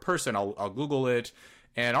or a person, I'll Google it.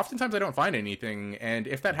 And oftentimes I don't find anything. And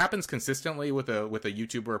if that happens consistently with a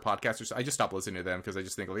YouTuber or podcaster, I just stop listening to them, because I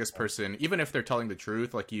just think, like, this person, even if they're telling the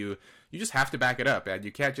truth, like you just have to back it up, and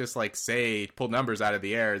you can't just like pull numbers out of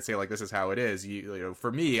the air and say, like, this is how it is.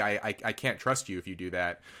 For me, I can't trust you if you do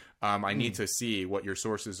that. I need to see what your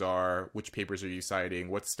sources are, which papers are you citing,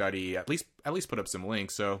 what study, at least put up some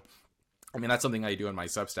links. So, I mean, that's something I do in my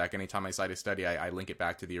Substack. Anytime I cite a study, I link it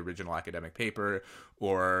back to the original academic paper,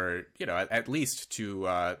 or, at least to,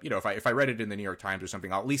 if I read it in the New York Times or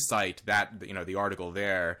something, I'll at least cite that, the article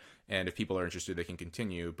there. And if people are interested, they can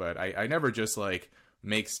continue. But I never just like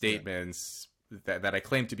make statements that I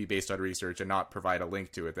claim to be based on research and not provide a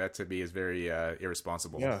link to it. That to me is very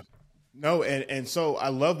irresponsible. Yeah. No, and so I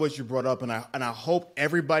love what you brought up, and I hope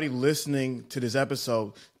everybody listening to this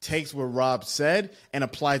episode takes what Rob said and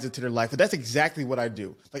applies it to their life. But that's exactly what I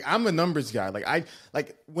do. Like, I'm a numbers guy.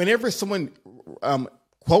 Like whenever someone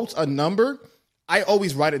quotes a number, I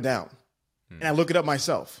always write it down and I look it up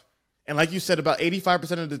myself. And like you said, about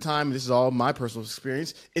 85% of the time, this is all my personal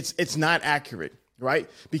experience, it's not accurate, right?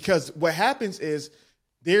 Because what happens is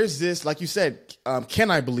there's this, like you said,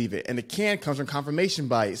 can I believe it? And the can comes from confirmation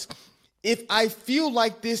bias. If I feel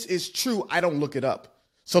like this is true, I don't look it up.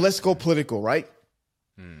 So let's go political, right?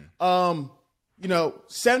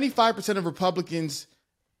 75% of Republicans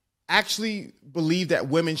actually believe that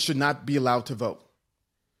women should not be allowed to vote.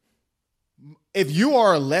 If you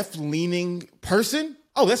are a left-leaning person,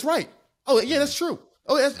 oh, that's right. Oh, yeah, that's true.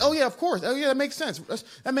 Oh, yeah, of course. Oh, yeah, that makes sense.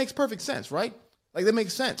 That makes perfect sense, right? Like, that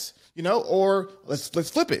makes sense, Or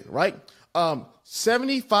let's flip it, right?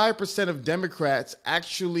 75% of Democrats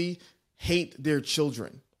actually hate their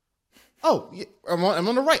children. Oh, yeah, I'm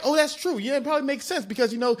on the right. Oh, that's true. Yeah, it probably makes sense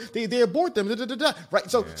because they abort them.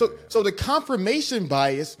 Right. So the confirmation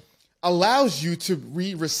bias allows you to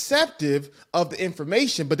be receptive of the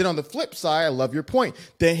information. But then on the flip side, I love your point.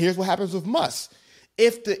 Then here's what happens with Musk.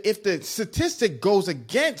 If the statistic goes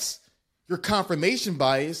against your confirmation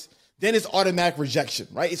bias, then it's automatic rejection.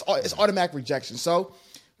 Right. It's automatic rejection. So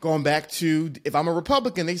going back to, if I'm a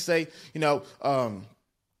Republican, they say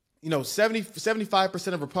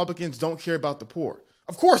 75% of Republicans don't care about the poor.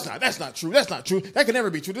 Of course not. That's not true. That can never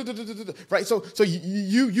be true. Right. So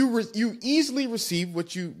you easily receive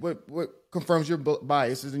what confirms your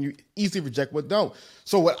biases, and you easily reject what don't.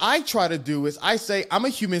 So what I try to do is I say, I'm a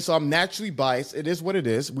human, so I'm naturally biased. It is what it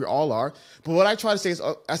is. We all are. But what I try to say is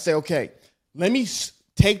I say, okay, let me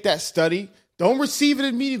take that study. Don't receive it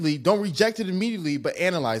immediately. Don't reject it immediately, but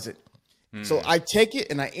analyze it. So I take it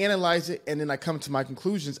and I analyze it, and then I come to my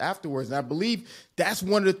conclusions afterwards. And I believe that's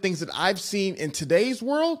one of the things that I've seen in today's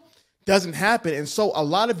world doesn't happen. And so a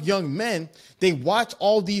lot of young men, they watch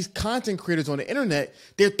all these content creators on the internet.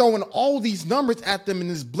 They're throwing all these numbers at them in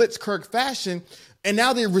this blitzkrieg fashion. And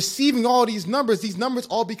now they're receiving all these numbers. These numbers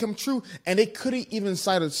all become true. And they couldn't even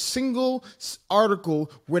cite a single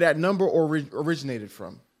article where that number originated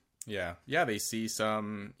from. Yeah. They see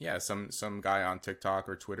some guy on TikTok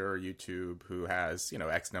or Twitter or YouTube who has,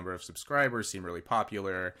 X number of subscribers, seem really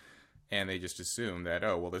popular. And they just assume that,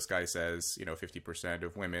 oh, well, this guy says, 50%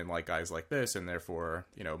 of women like guys like this, and therefore,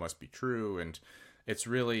 it must be true. And it's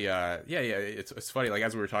really, it's funny. Like,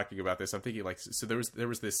 as we were talking about this, I'm thinking, like, so there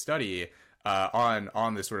was this study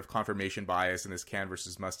on this sort of confirmation bias and this can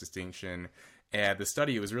versus must distinction. And the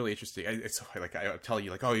study was really interesting. It's like I tell you,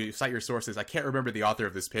 like, oh, you cite your sources. I can't remember the author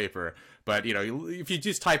of this paper, but if you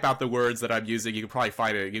just type out the words that I'm using, you can probably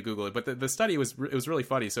find it. You Google it. But the study was really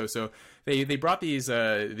funny. So they brought these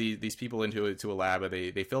people into a lab. And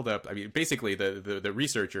they filled up. I mean, basically the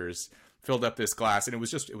researchers filled up this glass, and it was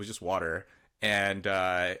just water. And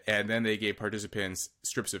then they gave participants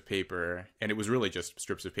strips of paper, and it was really just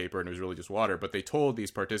strips of paper, and it was really just water. But they told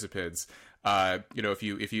these participants,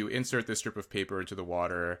 if you insert this strip of paper into the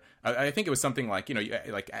water, I think it was something like, put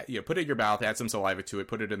it in your mouth, add some saliva to it,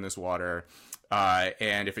 put it in this water,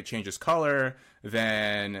 and if it changes color,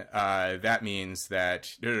 then that means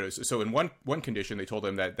that no. So in one condition, they told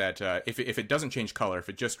them that if it doesn't change color, if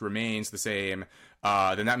it just remains the same,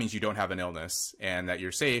 then that means you don't have an illness and that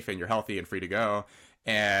you're safe and you're healthy and free to go.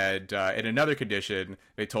 And in another condition,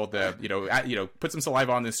 they told them, put some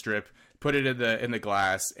saliva on this strip, put it in the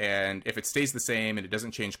glass, and if it stays the same and it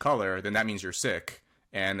doesn't change color, then that means you're sick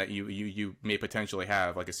and that you may potentially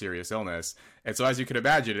have like a serious illness. And so, as you can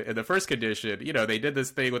imagine, in the first condition, they did this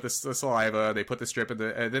thing with the saliva. They put the strip in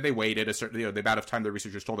and then they waited a certain, the amount of time the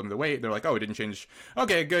researchers told them to wait. They're like, oh, it didn't change.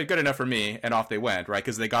 Okay, good enough for me. And off they went, right?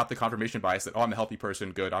 Because they got the confirmation bias that, oh, I'm a healthy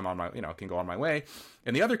person. Good. I'm on my, can go on my way.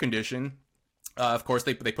 In the other condition, of course,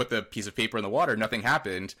 they put the piece of paper in the water. Nothing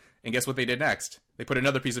happened. And guess what they did next? They put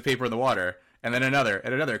another piece of paper in the water, and then another,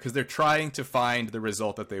 and another, because they're trying to find the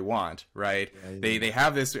result that they want, right? Yeah. They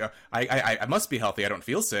have this, I must be healthy. I don't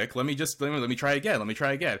feel sick. Let me try again. Let me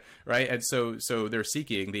try again, right? And so they're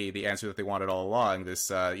seeking the answer that they wanted all along.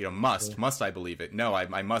 This, must I believe it? No,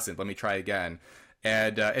 I mustn't. Let me try again.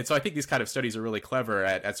 And so I think these kind of studies are really clever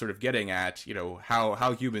at sort of getting at,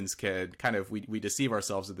 how humans can kind of, we deceive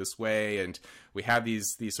ourselves in this way, and we have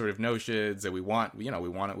these sort of notions that we want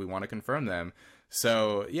to confirm them.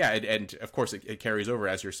 So yeah, and of course it carries over,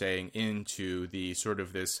 as you're saying, into the sort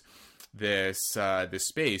of this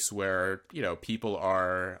space where people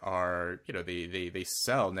are they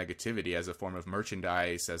sell negativity as a form of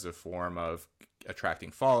merchandise, as a form of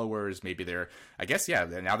attracting followers. Maybe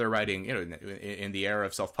now they're writing, in the era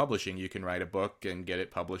of self-publishing, you can write a book and get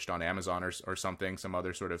it published on Amazon or something, some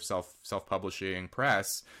other sort of self-publishing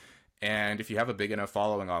press. And if you have a big enough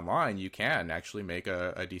following online, you can actually make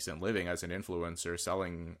a decent living as an influencer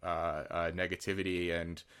selling negativity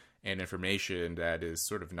and information that is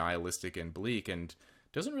sort of nihilistic and bleak and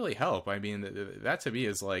doesn't really help. I mean, that to me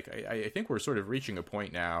is like, I think we're sort of reaching a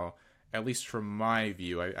point now, at least from my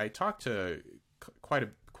view. I talked to quite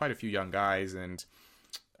a few young guys, and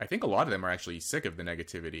I think a lot of them are actually sick of the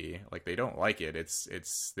negativity. Like, they don't like it.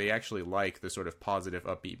 They actually like the sort of positive,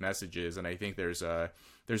 upbeat messages, and I think there's a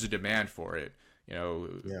demand for it.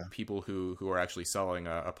 People who are actually selling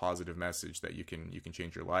a positive message that you can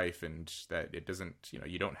change your life, and that it doesn't,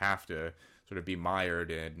 you don't have to sort of be mired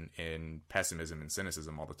in pessimism and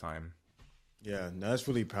cynicism all the time. Yeah, no, that's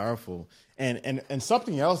really powerful. And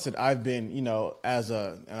something else that I've been, and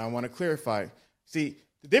I want to clarify. See,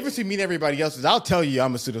 the difference between me and everybody else is I'll tell you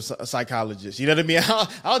I'm a pseudopsychologist. You know what I mean?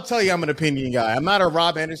 I'll tell you I'm an opinion guy. I'm not a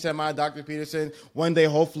Rob Henderson, I'm not a Dr. Peterson. One day,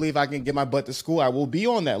 hopefully, if I can get my butt to school, I will be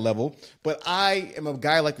on that level. But I am a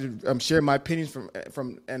guy like to share my opinions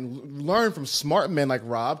from and learn from smart men like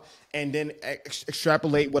Rob, and then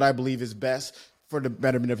extrapolate what I believe is best for the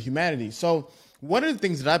betterment of humanity. So one of the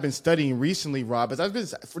things that I've been studying recently, Rob,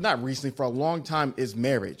 for a long time, is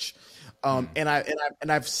marriage. And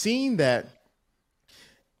I've seen that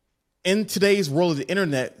in today's world of the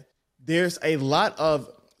internet, there's a lot of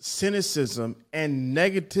cynicism and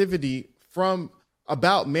negativity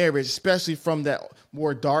about marriage, especially from that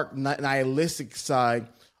more dark, nihilistic side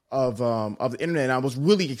of the internet. And I was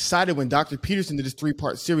really excited when Dr. Peterson did this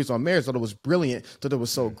 3-part series on marriage. I thought it was brilliant. Thought it was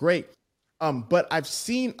so great. But I've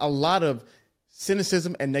seen a lot of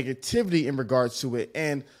cynicism and negativity in regards to it,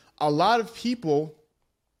 and a lot of people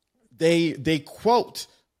they quote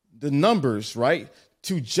the numbers, right,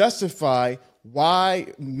 to justify why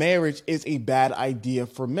marriage is a bad idea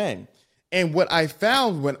for men. And what I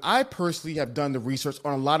found when I personally have done the research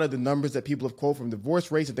on a lot of the numbers that people have quoted from divorce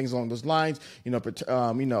rates and things along those lines,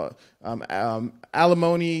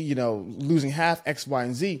 alimony, losing half X, Y,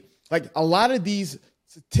 and Z. Like a lot of these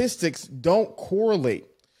statistics don't correlate,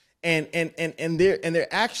 and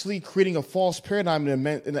they're actually creating a false paradigm in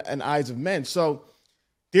the eyes of men. So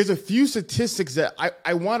there's a few statistics that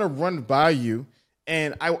I want to run by you,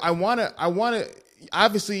 and I want to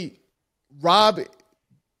obviously Rob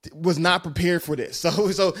was not prepared for this.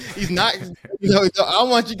 So he's not, I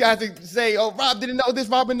want you guys to say, oh, Rob didn't know this,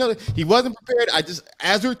 Rob didn't know this. He wasn't prepared.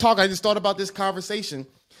 As we were talking, I just thought about this conversation,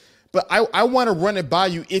 but I want to run it by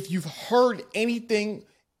you if you've heard anything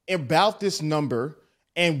about this number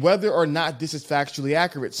and whether or not this is factually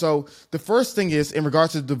accurate. So the first thing is in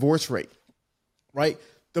regards to the divorce rate, right?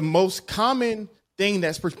 The most common thing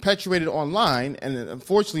that's perpetuated online, and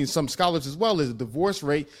unfortunately some scholars as well, is the divorce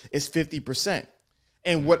rate is 50%.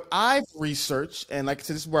 And what I've researched, and like I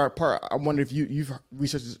said, this is where I wonder if you've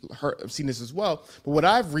researched, seen this as well. But what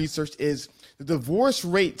I've researched is the divorce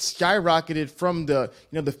rate skyrocketed from the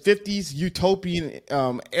 50s utopian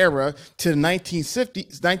era to the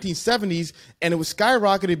 1970s, and it was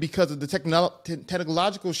skyrocketed because of the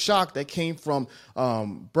technological shock that came from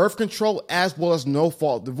birth control as well as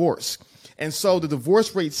no-fault divorce. And so the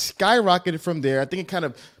divorce rate skyrocketed from there. I think it kind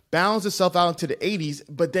of balanced itself out into the 80s,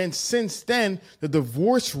 but then since then, the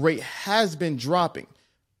divorce rate has been dropping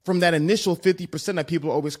from that initial 50% that people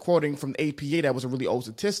are always quoting from the APA. That was a really old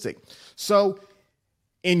statistic. So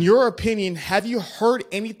in your opinion, have you heard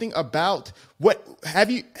anything about have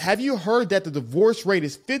you heard that the divorce rate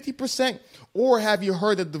is 50%, or have you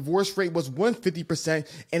heard that the divorce rate was 150%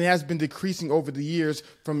 and it has been decreasing over the years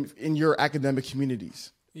in your academic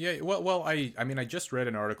communities? Yeah, well, I mean, I just read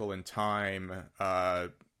an article in Time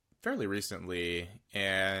fairly recently,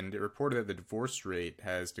 and it reported that the divorce rate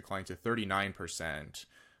has declined to 39%,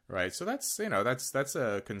 right? So that's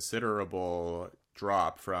a considerable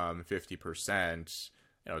drop from 50%.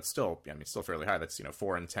 It's still fairly high. That's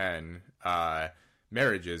 4 in 10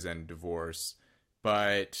 marriages and divorce,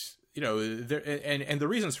 but there and the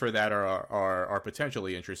reasons for that are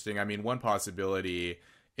potentially interesting. I mean, one possibility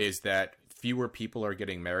is that fewer people are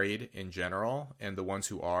getting married in general, and the ones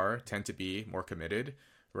who are tend to be more committed.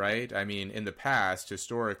 Right? I mean, in the past,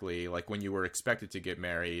 historically, like when you were expected to get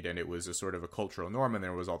married and it was a sort of a cultural norm and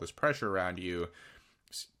there was all this pressure around you,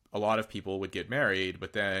 a lot of people would get married,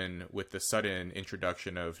 but then with the sudden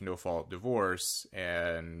introduction of no-fault divorce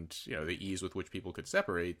and, the ease with which people could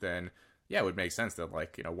separate, then, yeah, it would make sense that,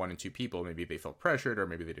 1 and 2 people, maybe they felt pressured, or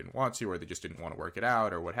maybe they didn't want to, or they just didn't want to work it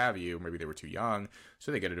out, or what have you. Maybe they were too young,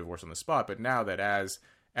 so they get a divorce on the spot. But now that as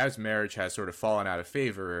marriage has sort of fallen out of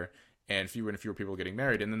favor, and fewer people getting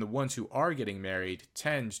married, and then the ones who are getting married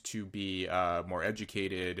tend to be more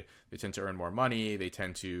educated, they tend to earn more money, they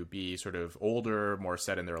tend to be sort of older, more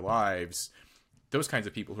set in their lives. Those kinds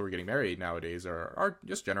of people who are getting married nowadays are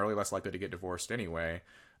just generally less likely to get divorced anyway.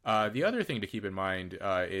 The other thing to keep in mind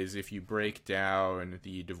is if you break down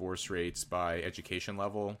the divorce rates by education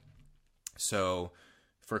level. So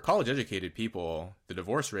for college-educated people, the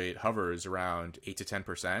divorce rate hovers around 8 to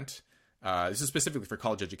 10%. This is specifically for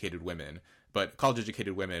college-educated women, but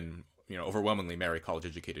college-educated women, overwhelmingly marry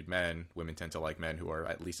college-educated men. Women tend to like men who are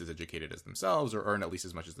at least as educated as themselves or earn at least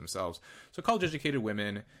as much as themselves. So college-educated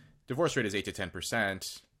women, divorce rate is 8 to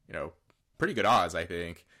 10%, pretty good odds, I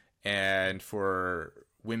think. And for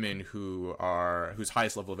women whose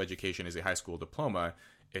highest level of education is a high school diploma,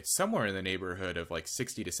 it's somewhere in the neighborhood of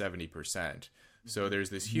 60 to 70%. So there's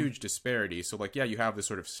this huge disparity. So you have this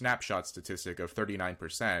sort of snapshot statistic of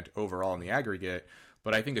 39% overall in the aggregate,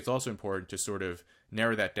 but I think it's also important to sort of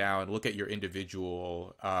narrow that down, look at your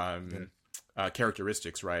individual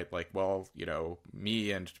characteristics, right?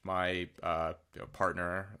 Me and my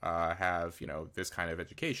partner have, this kind of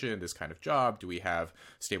education, this kind of job. Do we have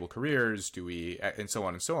stable careers? And so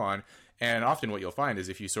on and so on. And often what you'll find is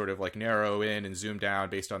if you sort of narrow in and zoom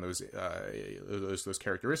down based on those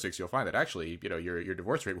characteristics, you'll find that actually, your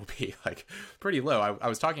divorce rate will be pretty low. I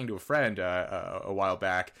was talking to a friend a while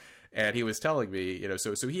back, and he was telling me,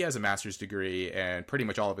 so he has a master's degree, and pretty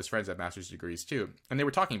much all of his friends have master's degrees too. And they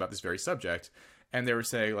were talking about this very subject, and they were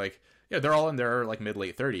saying they're all in their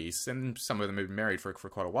mid-late 30s, and some of them have been married for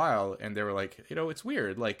quite a while, and they were it's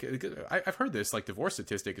weird. I've heard this divorce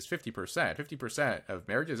statistic is 50%. 50% of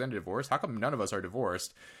marriages end in divorce. How come none of us are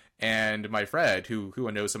divorced? And my friend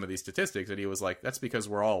who knows some of these statistics, and he was that's because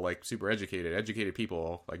we're all super educated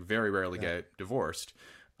people very rarely get divorced.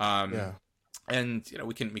 And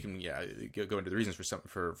we can go into the reasons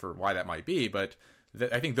for why that might be, but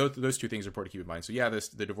I think those two things are important to keep in mind. So yeah,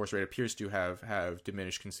 the divorce rate appears to have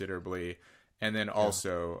diminished considerably. And then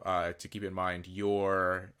also to keep in mind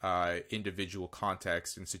your individual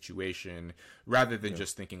context and situation, rather than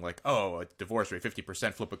just thinking like, oh, a divorce rate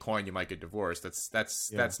 50%, flip a coin, you might get divorced.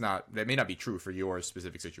 That may not be true for your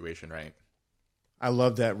specific situation, right? I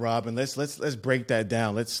love that, Rob. And let's break that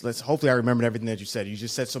down. Let's hopefully I remembered everything that you said. You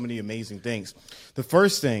just said so many amazing things. The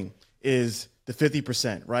first thing is the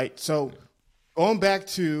 50%, right? So going back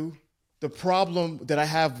to the problem that I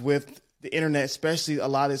have with the internet, especially a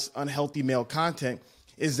lot of this unhealthy male content,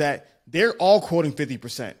 is that they're all quoting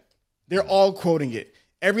 50%. They're all quoting it.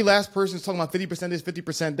 Every last person is talking about 50% this,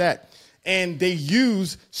 50% that. And they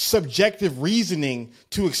use subjective reasoning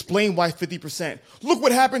to explain why 50%. Look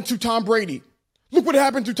what happened to Tom Brady. Look what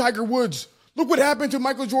happened to Tiger Woods. Look what happened to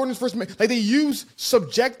Michael Jordan's first man. Like, they use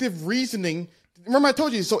subjective reasoning. Remember I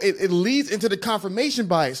told you, so it leads into the confirmation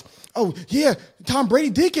bias. Oh, yeah, Tom Brady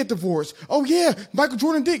did get divorced. Oh, yeah, Michael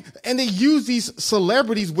Jordan did. And they use these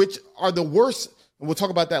celebrities, which are the worst, and we'll talk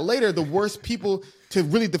about that later, the worst people to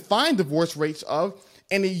really define divorce rates of,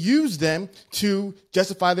 and they use them to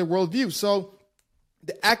justify their worldview. So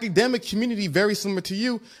the academic community, very similar to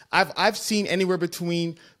you, I've seen anywhere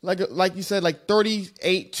between, like you said, like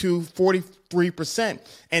 38 to 43%,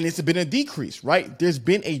 and it's been a decrease, right? There's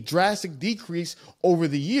been a drastic decrease over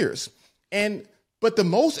the years. But the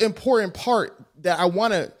most important part that I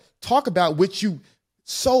want to talk about, which you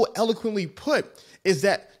so eloquently put, is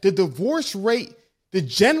that the divorce rate, the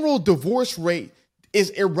general divorce rate, is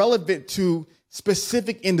irrelevant to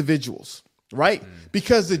specific individuals, right?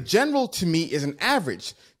 Because the general, to me, is an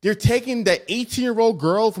average. They're taking that 18-year-old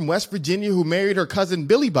girl from West Virginia who married her cousin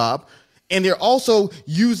Billy Bob, and they're also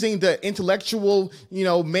using the intellectual,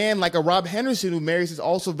 man like a Rob Henderson who marries his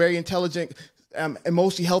also very intelligent,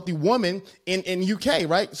 emotionally healthy woman in UK,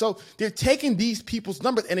 right? So they're taking these people's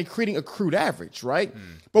numbers and they're creating a crude average, right?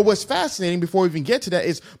 But what's fascinating, before we even get to that,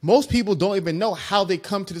 is most people don't even know how they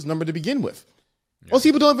come to this number to begin with. Most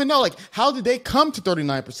people don't even know, like, how did they come to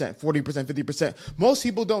 39%, 40%, 50%? Most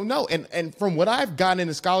people don't know. And from what I've gotten in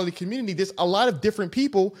the scholarly community, there's a lot of different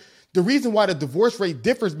people. The reason why the divorce rate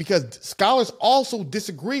differs because scholars also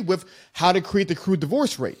disagree with how to create the crude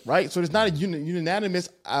divorce rate, right? So there's not a unanimous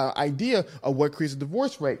idea of what creates a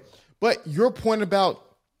divorce rate. But your point about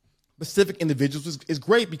specific individuals is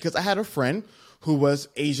great, because I had a friend who was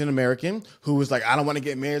Asian American who was like, I don't want to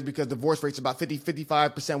get married because divorce rate's about 50,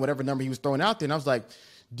 55%, whatever number he was throwing out there. And I was like,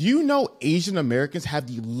 do you know Asian Americans have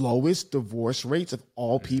the lowest divorce rates of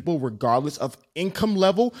all people, regardless of income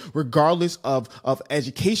level, regardless of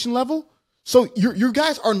education level? So you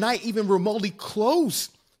guys are not even remotely close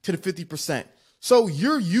to the 50%. So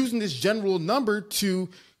you're using this general number to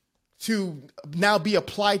now be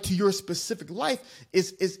applied to your specific life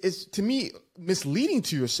is to me misleading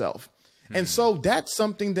to yourself. And so that's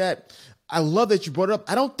something that I love that you brought up.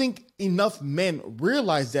 I don't think enough men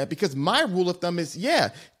realize that, because my rule of thumb is,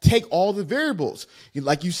 take all the variables.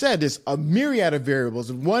 Like you said, there's a myriad of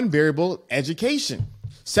variables. One variable, education.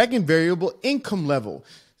 Second variable, income level.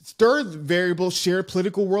 Third variable, shared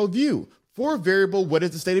political worldview. Fourth variable, what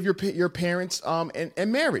is the state of your parents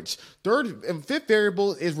and marriage? Third and fifth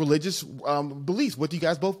variable is religious beliefs. What do you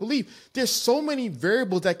guys both believe? There's so many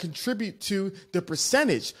variables that contribute to the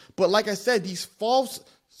percentage. But like I said, these false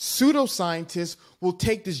pseudoscientists will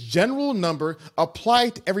take this general number, apply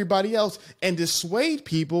it to everybody else, and dissuade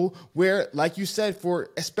people where, like you said, for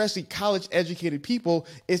especially college-educated people,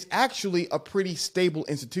 it's actually a pretty stable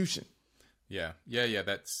institution. Yeah.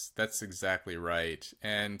 That's exactly right.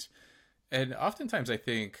 And oftentimes I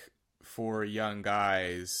think for young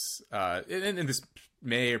guys, and this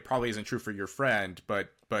may or probably isn't true for your friend, but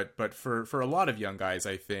for a lot of young guys,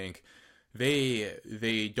 I think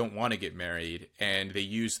they don't want to get married, and they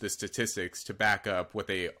use the statistics to back up what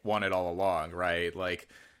they wanted all along, right? Like,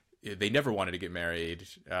 they never wanted to get married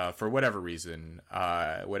for whatever reason,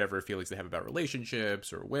 whatever feelings they have about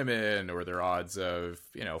relationships or women or their odds of,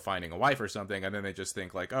 finding a wife or something. And then they just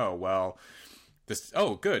think like, oh, well,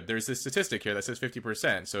 good, there's this statistic here that says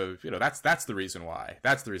 50%. So, that's the reason why.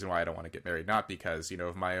 That's the reason why I don't want to get married. Not because,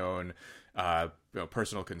 of my own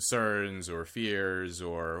personal concerns or fears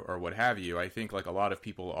or what have you. I think like a lot of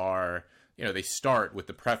people are, they start with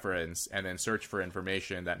the preference and then search for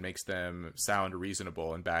information that makes them sound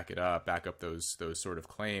reasonable and back up those sort of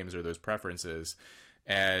claims or those preferences.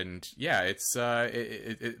 And those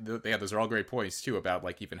are all great points too about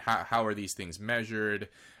like even how are these things measured,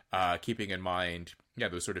 keeping in mind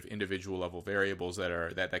those sort of individual level variables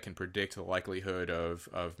that can predict the likelihood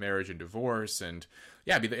of marriage and divorce. And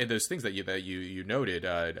those things that you noted,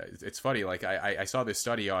 it's funny, like I saw this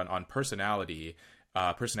study on personality,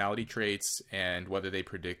 personality traits and whether they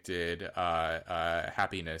predicted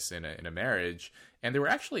happiness in a marriage. And they were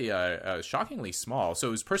actually shockingly small. So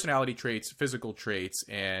it was personality traits, physical traits,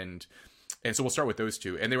 and so we'll start with those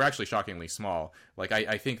two. And they were actually shockingly small. Like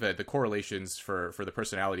I think that the correlations for the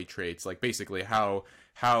personality traits, like basically how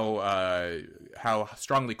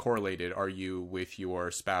strongly correlated are you with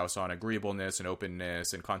your spouse on agreeableness and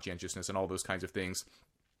openness and conscientiousness and all those kinds of things,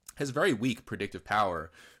 has very weak predictive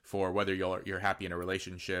power for whether you're happy in a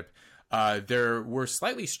relationship. There were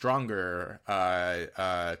slightly stronger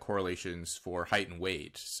correlations for height and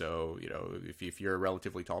weight. So, if you're a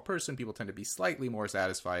relatively tall person, people tend to be slightly more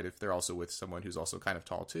satisfied if they're also with someone who's also kind of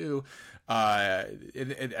tall too.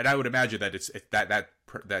 And I would imagine that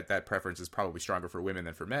that preference is probably stronger for women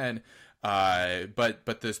than for men. But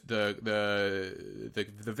the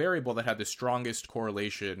variable that had the strongest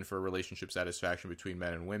correlation for relationship satisfaction between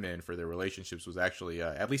men and women for their relationships was actually,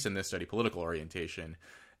 at least in this study, political orientation.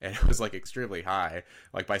 And it was like extremely high,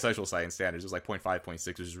 like by social science standards, it was like 0.5,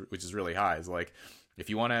 0.6, which is really high. It's like, if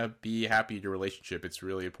you want to be happy in your relationship, it's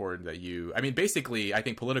really important that basically, I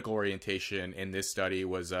think political orientation in this study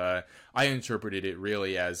was, I interpreted it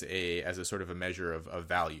really as a sort of a measure of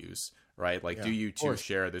values, right? Like, do you two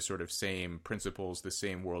share the sort of same principles, the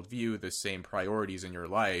same worldview, the same priorities in your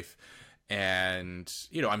life? And,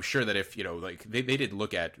 I'm sure that if, like they did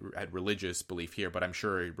look at religious belief here, but I'm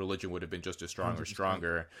sure religion would have been just as strong 100%. Or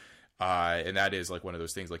stronger. And that is like one of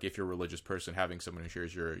those things, like if you're a religious person, having someone who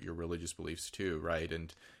shares your religious beliefs too, right?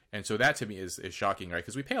 And so that to me is shocking, right?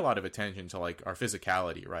 Because we pay a lot of attention to like our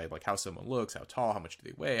physicality, right? Like how someone looks, how tall, how much do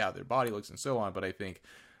they weigh, how their body looks, and so on. But I think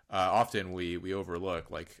often we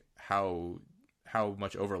overlook like how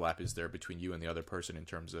much overlap is there between you and the other person in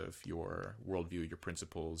terms of your worldview, your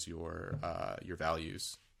principles, your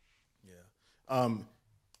values. Yeah.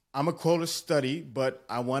 I'm a quote a study, but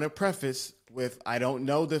I want to preface with, I don't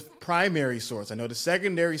know the primary source. I know the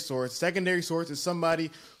secondary source. Secondary source is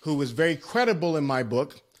somebody who was very credible in my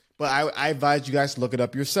book, but I advise you guys to look it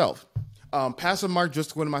up yourself. Pastor Mark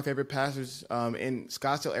Driscoll, one of my favorite pastors in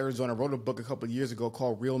Scottsdale, Arizona, wrote a book a couple of years ago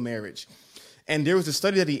called Real Marriage. And there was a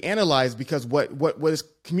study that he analyzed because what is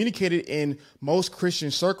communicated in most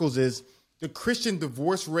Christian circles is the Christian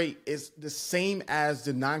divorce rate is the same as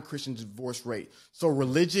the non-Christian divorce rate. So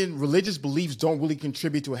religious beliefs don't really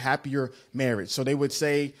contribute to a happier marriage. So they would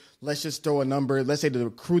say, let's just throw a number. Let's say the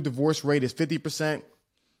crude divorce rate is 50%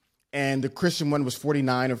 and the Christian one was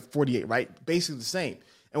 49 or 48, right? Basically the same.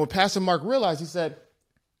 And what Pastor Mark realized, he said,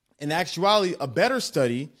 in actuality, a better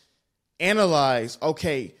study analyzed,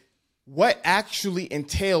 okay, what actually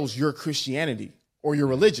entails your Christianity or your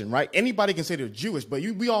religion, right? Anybody can say they're Jewish, but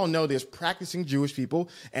we all know there's practicing Jewish people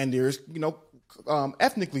and there's,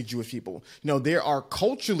 ethnically Jewish people. There are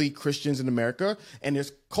culturally Christians in America and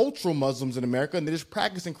there's cultural Muslims in America and there's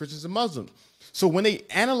practicing Christians and Muslims. So when they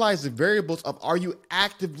analyze the variables of are you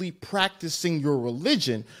actively practicing your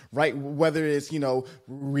religion, right? Whether it's,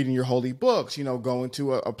 reading your holy books, going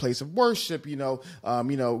to a place of worship, giving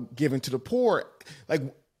to the poor, like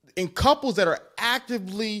in couples that are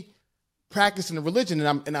actively practicing the religion,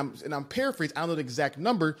 and I'm paraphrasing, I don't know the exact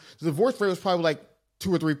number, the divorce rate was probably like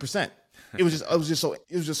 2 or 3%. It was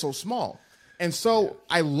just so small. And so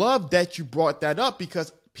I love that you brought that up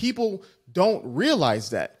because people don't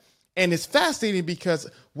realize that. And it's fascinating because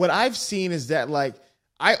what I've seen is that, like,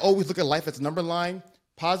 I always look at life as a number line,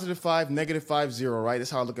 +5, -5, 0, right? That's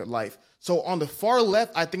how I look at life. So on the far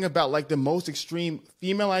left, I think about like the most extreme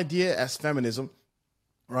female idea as feminism,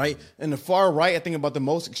 right? And the far right, I think about the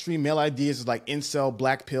most extreme male ideas is like incel,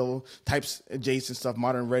 black pill types adjacent stuff,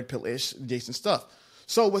 modern red pill-ish adjacent stuff.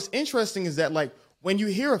 So what's interesting is that, like, when you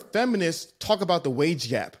hear a feminist talk about the wage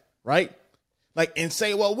gap, right? Like, and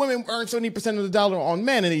say, well, women earn 70% of the dollar on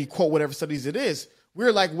men, and then you quote whatever studies it is.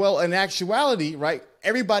 We're like, well, in actuality, right,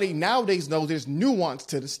 everybody nowadays knows there's nuance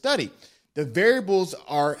to the study. The variables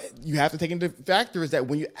are, you have to take into factor is that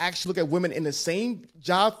when you actually look at women in the same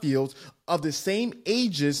job fields of the same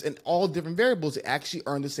ages and all different variables, they actually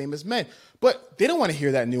earn the same as men. But they don't want to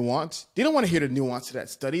hear that nuance. They don't want to hear the nuance of that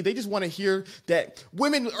study. They just want to hear that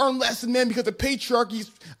women earn less than men because the patriarchy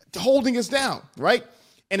is holding us down, right?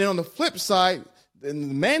 And then on the flip side, in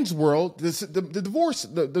the men's world, the divorce,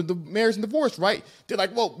 the marriage and divorce, right? They're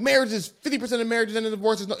like, well, marriage is 50% of marriages and the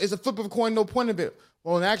divorce is a flip of a coin, no point of it.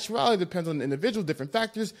 Well, in actuality, it depends on the individual, different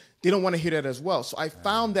factors. They don't want to hear that as well. So I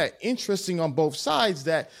found that interesting on both sides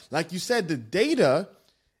that, like you said, the data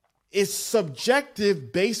is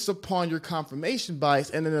subjective based upon your confirmation bias.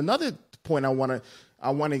 And then another point I want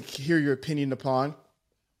to hear your opinion upon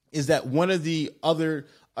is that one of the other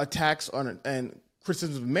attacks on and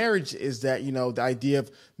criticisms of marriage is that, the idea of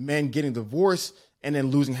men getting divorced and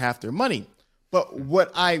then losing half their money. But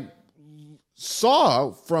what I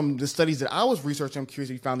saw from the studies that I was researching, I'm curious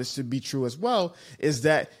if you found this to be true as well, is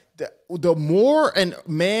that the more a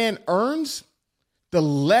man earns, the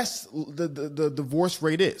less the divorce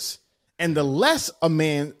rate is. And the less a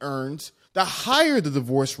man earns, the higher the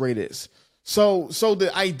divorce rate is. So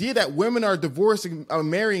the idea that women are divorcing, are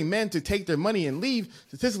marrying men to take their money and leave,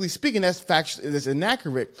 statistically speaking, that's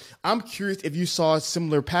inaccurate. I'm curious if you saw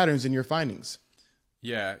similar patterns in your findings.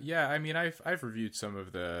 Yeah. I mean, I've reviewed some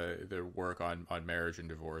of the work on marriage and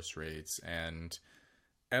divorce rates, and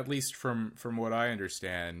at least from what I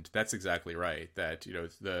understand, that's exactly right. That, you know,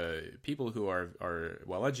 the people who are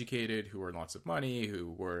well educated, who earn lots of money, who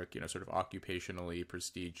work, you know, sort of occupationally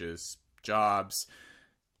prestigious jobs,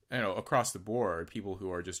 you know, across the board, people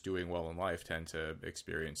who are just doing well in life tend to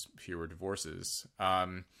experience fewer divorces.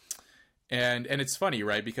 And it's funny,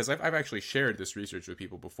 right? Because I've actually shared this research with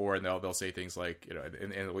people before, and they'll say things like, you know,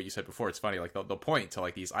 and what you said before, it's funny, like they'll point to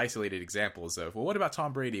like these isolated examples of, well, what about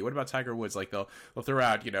Tom Brady? What about Tiger Woods? Like they'll throw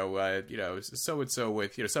out, so and so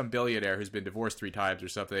with, you know, some billionaire who's been divorced 3 times or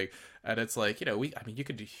something, and it's like, you know, you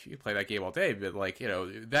could play that game all day, but like, you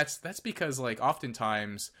know, that's because like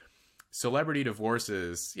oftentimes celebrity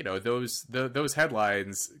divorces, you know, those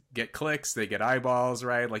headlines get clicks, they get eyeballs,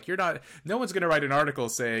 right? Like no one's going to write an article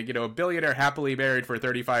saying, you know, a billionaire happily married for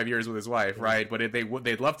 35 years with his wife, right? But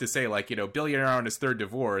they'd love to say, like, you know, billionaire on his 3rd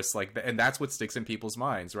divorce, like, and that's what sticks in people's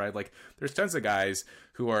minds, right? Like, there's tons of guys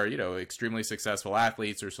who are, you know, extremely successful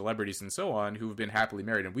athletes or celebrities and so on who've been happily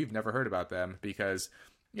married, and we've never heard about them because,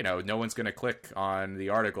 you know, no one's going to click on the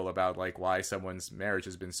article about like why someone's marriage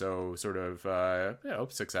has been so sort of, you know,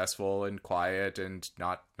 successful and quiet and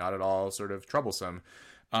not at all sort of troublesome.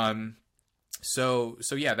 So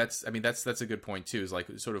yeah, that's a good point too, is like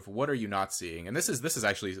sort of what are you not seeing? And this is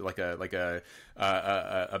actually like a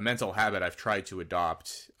mental habit I've tried to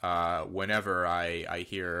adopt, whenever I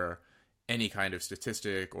hear any kind of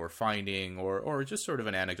statistic or finding or just sort of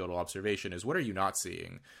an anecdotal observation, is what are you not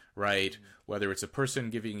seeing, right? Mm-hmm. Whether it's a person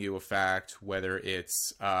giving you a fact, whether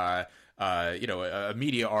it's you know, a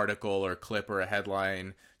media article or clip or a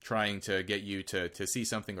headline trying to get you to see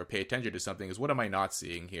something or pay attention to something, is what am I not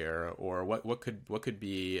seeing here, or what could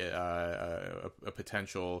be a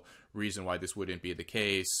potential reason why this wouldn't be the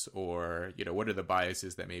case, or, you know, what are the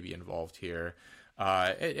biases that may be involved here.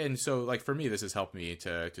 And so, like, for me, this has helped me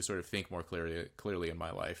to sort of think more clearly in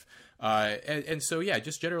my life. And so, yeah,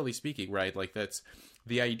 just generally speaking, right, like that's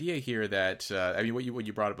the idea here that, I mean, what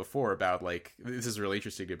you brought up before about, like, this is really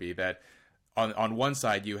interesting to me, that on one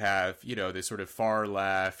side you have, you know, this sort of far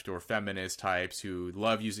left or feminist types who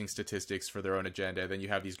love using statistics for their own agenda. Then you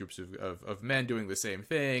have these groups of men doing the same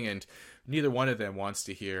thing, and neither one of them wants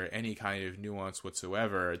to hear any kind of nuance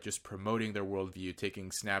whatsoever, just promoting their worldview,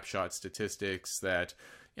 taking snapshot statistics that,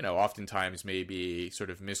 you know, oftentimes may be sort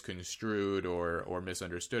of misconstrued or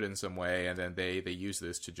misunderstood in some way, and then they use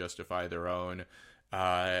this to justify their own,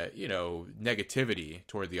 you know, negativity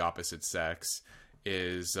toward the opposite sex.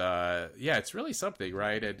 Is yeah, it's really something,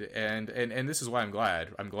 right? And this is why I'm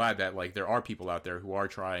glad that, like, there are people out there who are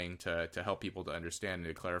trying to help people to understand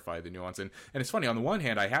and to clarify the nuance. And it's funny, on the one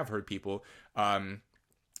hand, I have heard people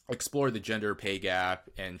explore the gender pay gap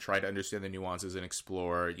and try to understand the nuances and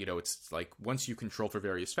explore, you know, it's like once you control for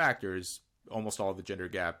various factors, almost all of the gender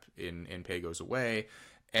gap in pay goes away.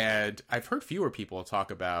 And I've heard fewer people talk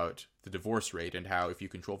about the divorce rate and how if you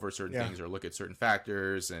control for certain things or look at certain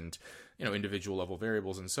factors and, you know, individual level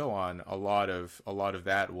variables and so on, a lot of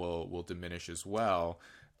that will diminish as well.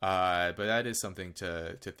 But that is something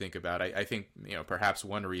to think about. I think, you know, perhaps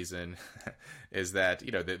one reason is that,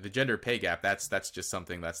 you know, the gender pay gap, that's just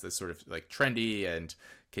something that's this sort of like trendy and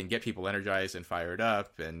can get people energized and fired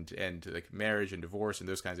up, and like marriage and divorce and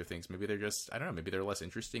those kinds of things. Maybe they're just, I don't know, maybe they're less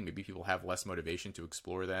interesting. Maybe people have less motivation to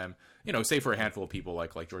explore them, you know, say for a handful of people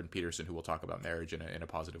like Jordan Peterson, who will talk about marriage in a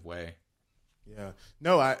positive way. Yeah.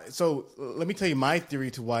 No, so let me tell you my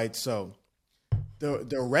theory to why it's so. The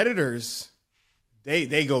Redditors,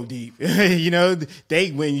 they go deep. You know,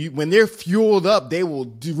 when they're fueled up, they will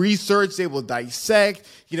do research, they will dissect.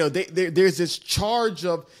 You know, there's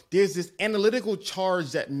this analytical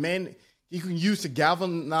charge that men, you can use to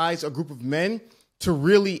galvanize a group of men to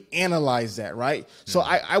really analyze that, right? Mm-hmm. So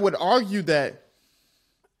I would argue that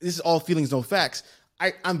this is all feelings, no facts.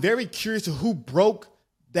 I'm very curious to who broke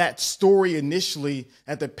that story initially,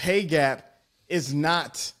 that the pay gap is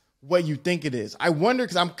not what you think it is. I wonder,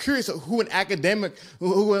 because I'm curious who academia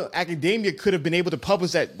could have been able to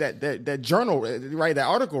publish that journal, right? That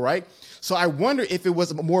article, right? So I wonder if it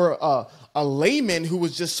was more a layman who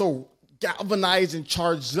was just so galvanized and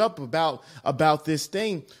charged up about this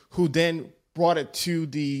thing, who then brought it to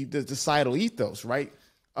the societal ethos, right?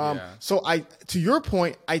 Yeah. So to your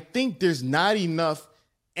point, I think there's not enough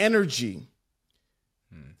energy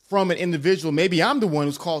from an individual. Maybe I'm the one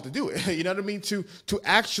who's called to do it. You know what I mean? To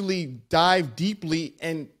actually dive deeply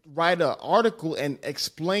and write an article and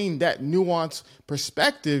explain that nuanced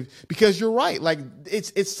perspective, because you're right. Like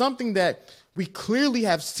it's something that we clearly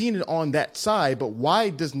have seen it on that side, but why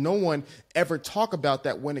does no one ever talk about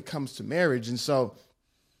that when it comes to marriage? And so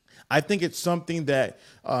I think it's something that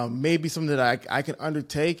maybe something that I can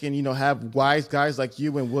undertake and, have wise guys like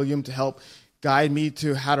you and William to help guide me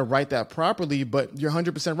to how to write that properly. But you're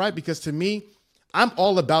 100% right, because to me, I'm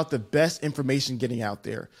all about the best information getting out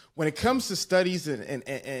there. When it comes to studies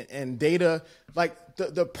and data, like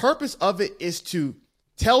the purpose of it is to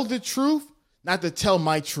tell the truth, not to tell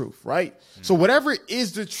my truth, right? Mm-hmm. So whatever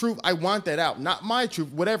is the truth, I want that out, not my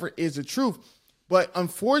truth, whatever is the truth. But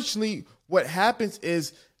unfortunately, what happens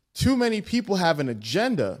is too many people have an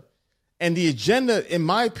agenda, and the agenda, in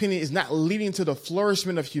my opinion, is not leading to the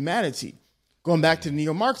flourishment of humanity. Going back to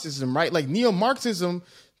neo-Marxism, right? Like neo-Marxism,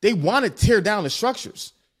 they want to tear down the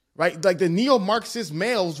structures, right? Like the neo-Marxist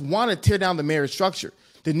males want to tear down the marriage structure.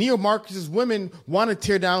 The neo-Marxist women want to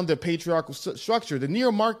tear down the patriarchal structure. The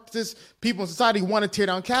neo-Marxist people in society want to tear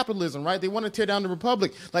down capitalism, right? They want to tear down the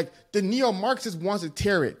republic. Like the neo-Marxist wants to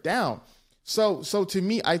tear it down. So to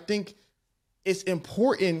me, I think it's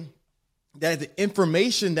important that the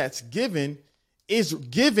information that's given is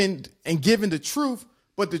given and given the truth,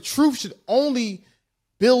 but the truth should only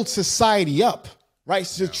build society up, right?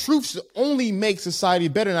 So the truth should only make society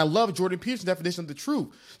better. And I love Jordan Peterson's definition of the truth.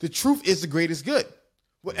 The truth is the greatest good.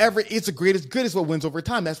 Whatever is the greatest good is what wins over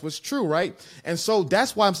time. That's what's true, right? And so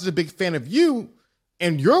that's why I'm such a big fan of you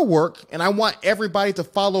and your work. And I want everybody to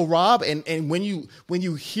follow Rob. And when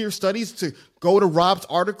you hear studies, to go to Rob's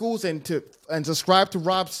articles and subscribe to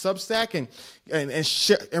Rob's Substack and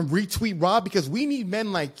share and retweet Rob, because we need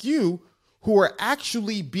men like you who are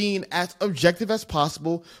actually being as objective as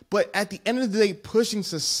possible, but at the end of the day, pushing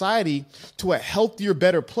society to a healthier,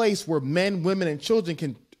 better place where men, women, and children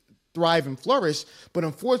can thrive and flourish. But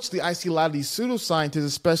unfortunately, I see a lot of these pseudoscientists,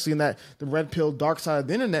 especially in the red pill dark side of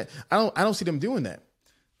the internet. I don't see them doing that.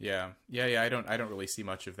 Yeah. I don't really see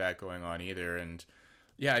much of that going on either. And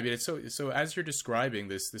yeah, I mean, it's so as you're describing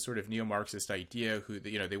this sort of neo-Marxist idea, who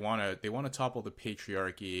they want to topple the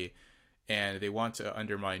patriarchy, and they want to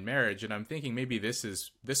undermine marriage. And I'm thinking maybe this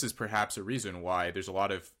is perhaps a reason why there's a lot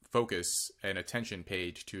of focus and attention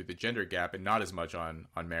paid to the gender gap and not as much on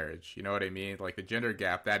marriage. You know what I mean? Like the gender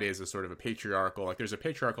gap, that is a sort of a patriarchal, like there's a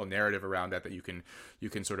patriarchal narrative around that you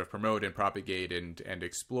can sort of promote and propagate and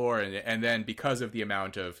explore. And then because of the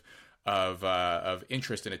amount of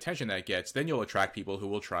interest and attention that gets, then you'll attract people who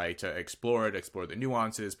will try to explore the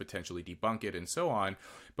nuances, potentially debunk it, and so on.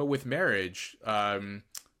 But with marriage,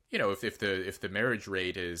 if the marriage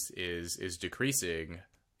rate is decreasing,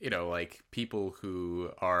 like people who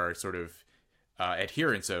are sort of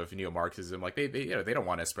adherents of neo-Marxism, like they don't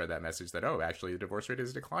want to spread that message that, oh, actually the divorce rate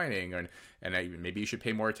is declining, and maybe you should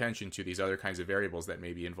pay more attention to these other kinds of variables that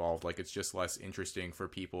may be involved. Like it's just less interesting for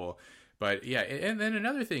people. But yeah, and then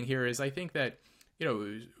another thing here is I think that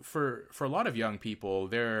for a lot of young people,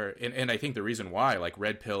 and I think the reason why like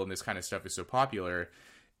red pill and this kind of stuff is so popular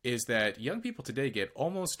is that young people today get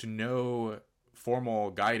almost no formal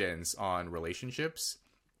guidance on relationships,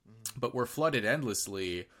 but we're flooded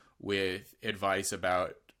endlessly with advice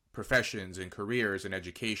about professions and careers and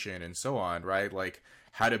education and so on, right? Like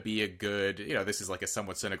how to be a good, this is like a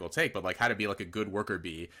somewhat cynical take, but like how to be like a good worker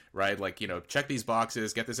bee, right? Like, check these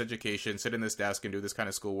boxes, get this education, sit in this desk and do this kind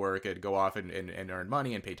of schoolwork and go off and earn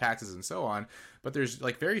money and pay taxes and so on. But there's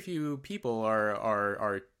like very few people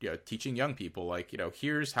are teaching young people like,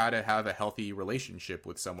 here's how to have a healthy relationship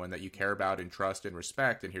with someone that you care about and trust and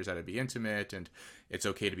respect. And here's how to be intimate, and it's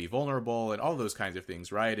okay to be vulnerable and all those kinds of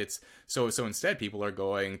things, right? It's so instead people are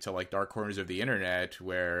going to like dark corners of the internet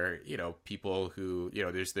where, people who,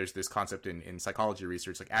 there's this concept in psychology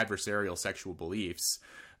research, like adversarial sexual beliefs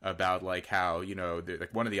about like how, like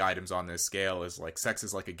one of the items on this scale is like sex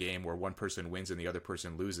is like a game where one person wins and the other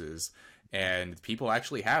person loses. And people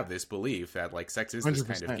actually have this belief that like sex is this 100%.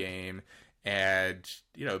 Kind of game. And,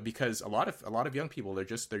 because a lot of young people, they're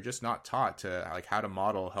just not taught to like how to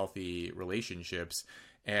model healthy relationships.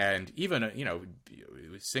 And even,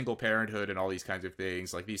 single parenthood and all these kinds of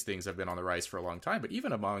things, like these things have been on the rise for a long time. But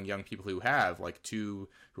even among young people who have like who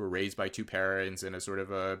were raised by two parents in a sort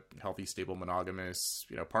of a healthy, stable, monogamous,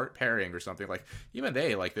 part pairing or something, like even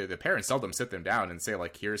they, like the parents seldom sit them down and say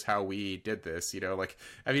like, here's how we did this, like,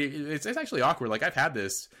 I mean, it's actually awkward. Like I've had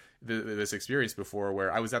this this experience before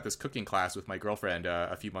where I was at this cooking class with my girlfriend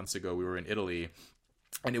a few months ago. We were in Italy,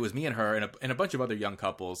 and it was me and her and a bunch of other young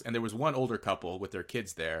couples. And there was one older couple with their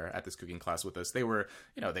kids there at this cooking class with us. They were,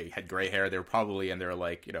 they had gray hair. They were probably in their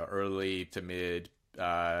early to mid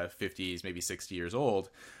 50s, maybe 60 years old.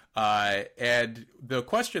 And the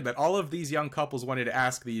question that all of these young couples wanted to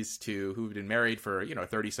ask these two who've been married for,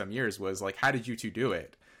 30 some years was like, how did you two do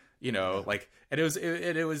it? And to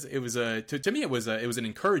me, it was an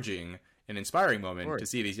encouraging and inspiring moment to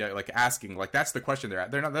see these asking, that's the question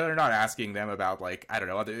they're not asking them about I don't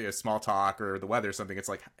know, small talk or the weather or something. It's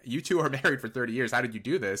like, you two are married for 30 years. How did you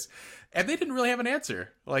do this? And they didn't really have an answer.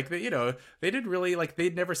 They didn't really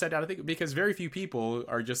they'd never sat down. I think because very few people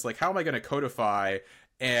are just how am I going to codify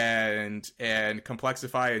and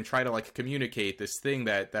complexify and try to communicate this thing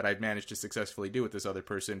that I've managed to successfully do with this other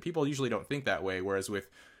person. People usually don't think that way. Whereas with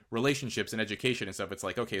relationships and education and stuff, it's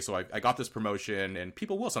okay, so I got this promotion, and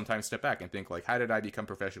people will sometimes step back and think how did I become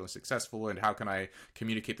professionally successful, and how can I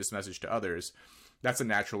communicate this message to others? That's a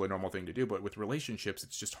natural and normal thing to do. But with relationships,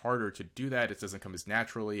 it's just harder to do that. It doesn't come as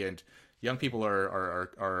naturally, and young people are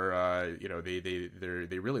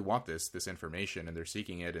they really want this information, and they're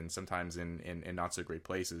seeking it, and sometimes in not so great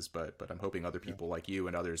places. But I'm hoping other people like you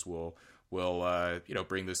and others will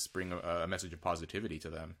bring a message of positivity to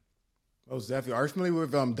them. Oh, definitely. Are you familiar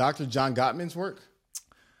with Dr. John Gottman's work?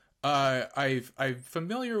 I'm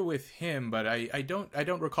familiar with him, but I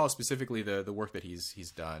don't recall specifically the work that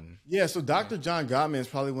he's done. Yeah, so Dr. John Gottman is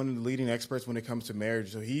probably one of the leading experts when it comes to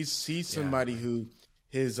marriage. So he's somebody who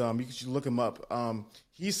you should look him up.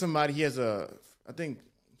 He's somebody, he has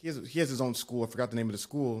his own school. I forgot the name of the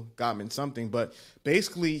school, Gottman something, but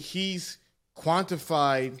basically he's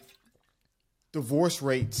quantified divorce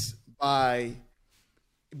rates by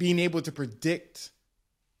being able to predict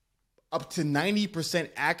up to 90%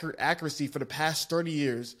 accuracy for the past 30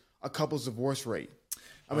 years a couple's divorce rate.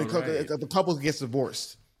 The couple gets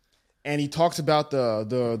divorced, and he talks about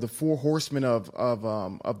the four horsemen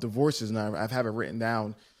of divorces, and I have it written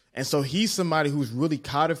down. And so he's somebody who's really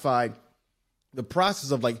codified the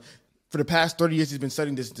process of for the past 30 years he's been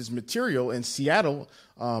studying this material in Seattle,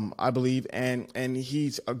 I believe, and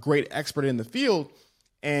he's a great expert in the field.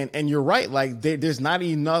 And you're right, there's not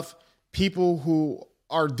enough people who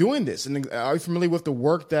are doing this. And are you familiar with the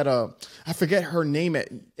work that I forget her name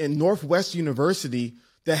in Northwest University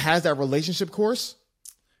that has that relationship course?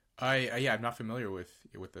 I'm not familiar with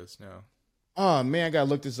this. No. Oh man, I gotta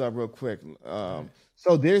look this up real quick.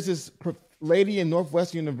 So there's this lady in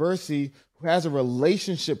Northwest University who has a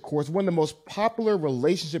relationship course, one of the most popular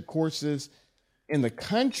relationship courses in the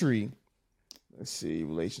country. Let's see,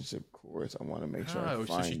 relationship course. I want to make sure I find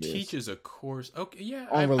so she this. Teaches a course. Okay, yeah.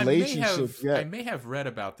 On relationships. I may have read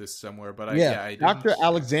about this somewhere, but I didn't. Dr.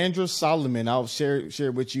 Alexandra Solomon, I'll share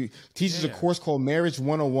with you, teaches a course called Marriage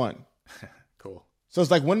 101. Cool. So it's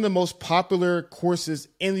one of the most popular courses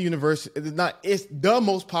in the university. It's the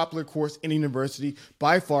most popular course in the university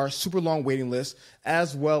by far, super long waiting list,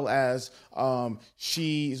 as well as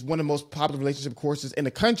she's one of the most popular relationship courses in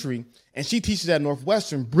the country. And she teaches at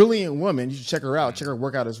Northwestern. Brilliant woman. You should check her out. Check her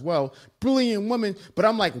work out as well. Brilliant woman. But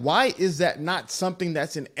I'm why is that not something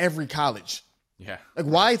that's in every college? Yeah.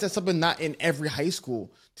 Why is that something not in every high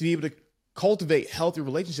school to be able to cultivate healthy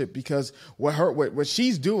relationship? Because what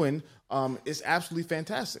she's doing is absolutely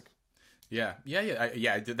fantastic. Yeah.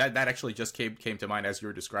 That actually just came to mind as you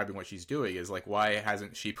were describing what she's doing. Is why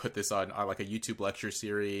hasn't she put this on a YouTube lecture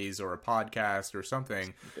series or a podcast or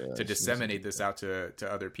something to disseminate this out to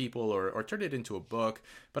other people or turn it into a book?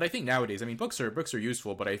 But I think nowadays, books are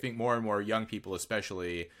useful, but I think more and more young people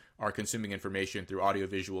especially are consuming information through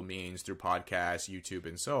audiovisual means, through podcasts, YouTube,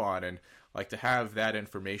 and so on. And to have that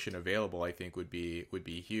information available, I think would be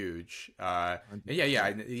huge. Now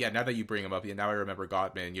that you bring him up, now I remember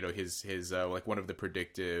Gottman. His one of the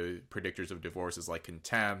predictors of divorce is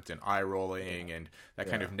contempt and eye rolling and that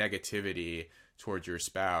kind of negativity towards your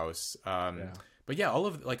spouse. But yeah, all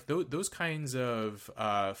of those kinds of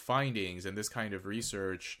findings and this kind of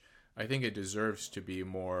research, I think it deserves to be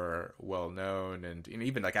more well known, and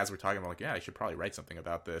even as we're talking about, I should probably write something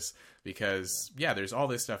about this because there's all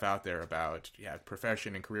this stuff out there about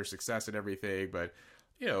profession and career success and everything, but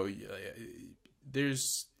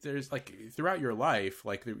there's throughout your life,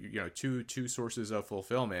 two sources of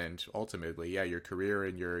fulfillment ultimately, your career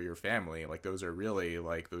and your family, those are really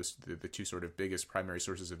the two sort of biggest primary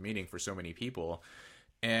sources of meaning for so many people.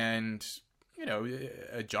 And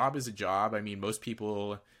a job is a job. Most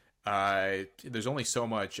people, there's only so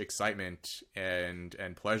much excitement and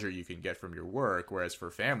pleasure you can get from your work, whereas for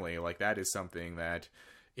family, that is something that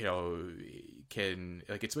can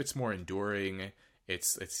it's more enduring,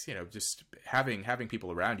 it's just having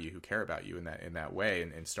people around you who care about you in that way,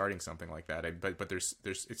 and starting something like that. But there's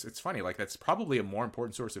it's funny, like that's probably a more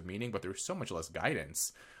important source of meaning, but there's so much less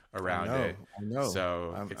guidance around it. I know.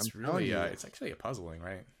 So it's really it's actually puzzling,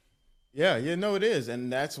 right? Yeah, no, it is,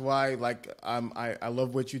 and that's why, like, I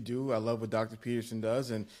love what you do. I love what Dr. Peterson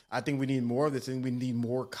does, and I think we need more of this, and we need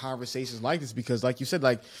more conversations like this because, like you said,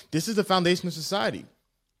 like this is the foundation of society.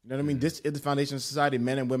 You know what I mean? This is the foundation of society.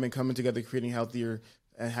 Men and women coming together, creating healthier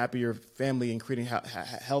and happier family, and creating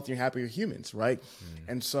healthier, happier humans, right?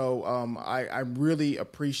 And so, I really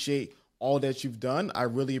appreciate all that you've done. I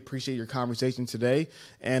really appreciate your conversation today,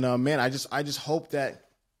 and man, I just hope that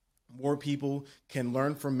more people can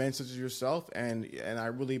learn from men such as yourself, and I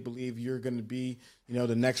really believe you're going to be,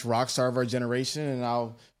 the next rock star of our generation, and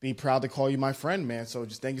I'll be proud to call you my friend, man. So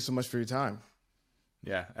just thank you so much for your time.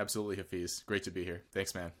 Yeah, absolutely, Hafiz. Great to be here.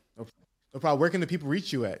 Thanks, man. No problem. Where can the people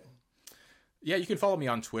reach you at? Yeah, you can follow me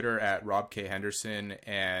on Twitter at Rob K. Henderson,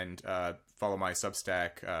 and follow my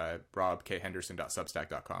Substack,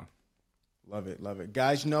 robkhenderson.substack.com. Love it.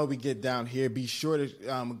 Guys, we get down here. Be sure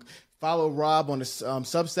to follow Rob on the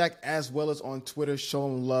Substack as well as on Twitter. Show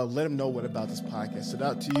him love. Let him know what about this podcast stood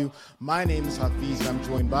out to you. My name is Hafiz, and I'm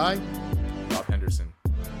joined by Rob Henderson.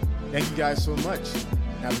 Thank you guys so much.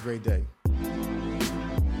 Have a great day.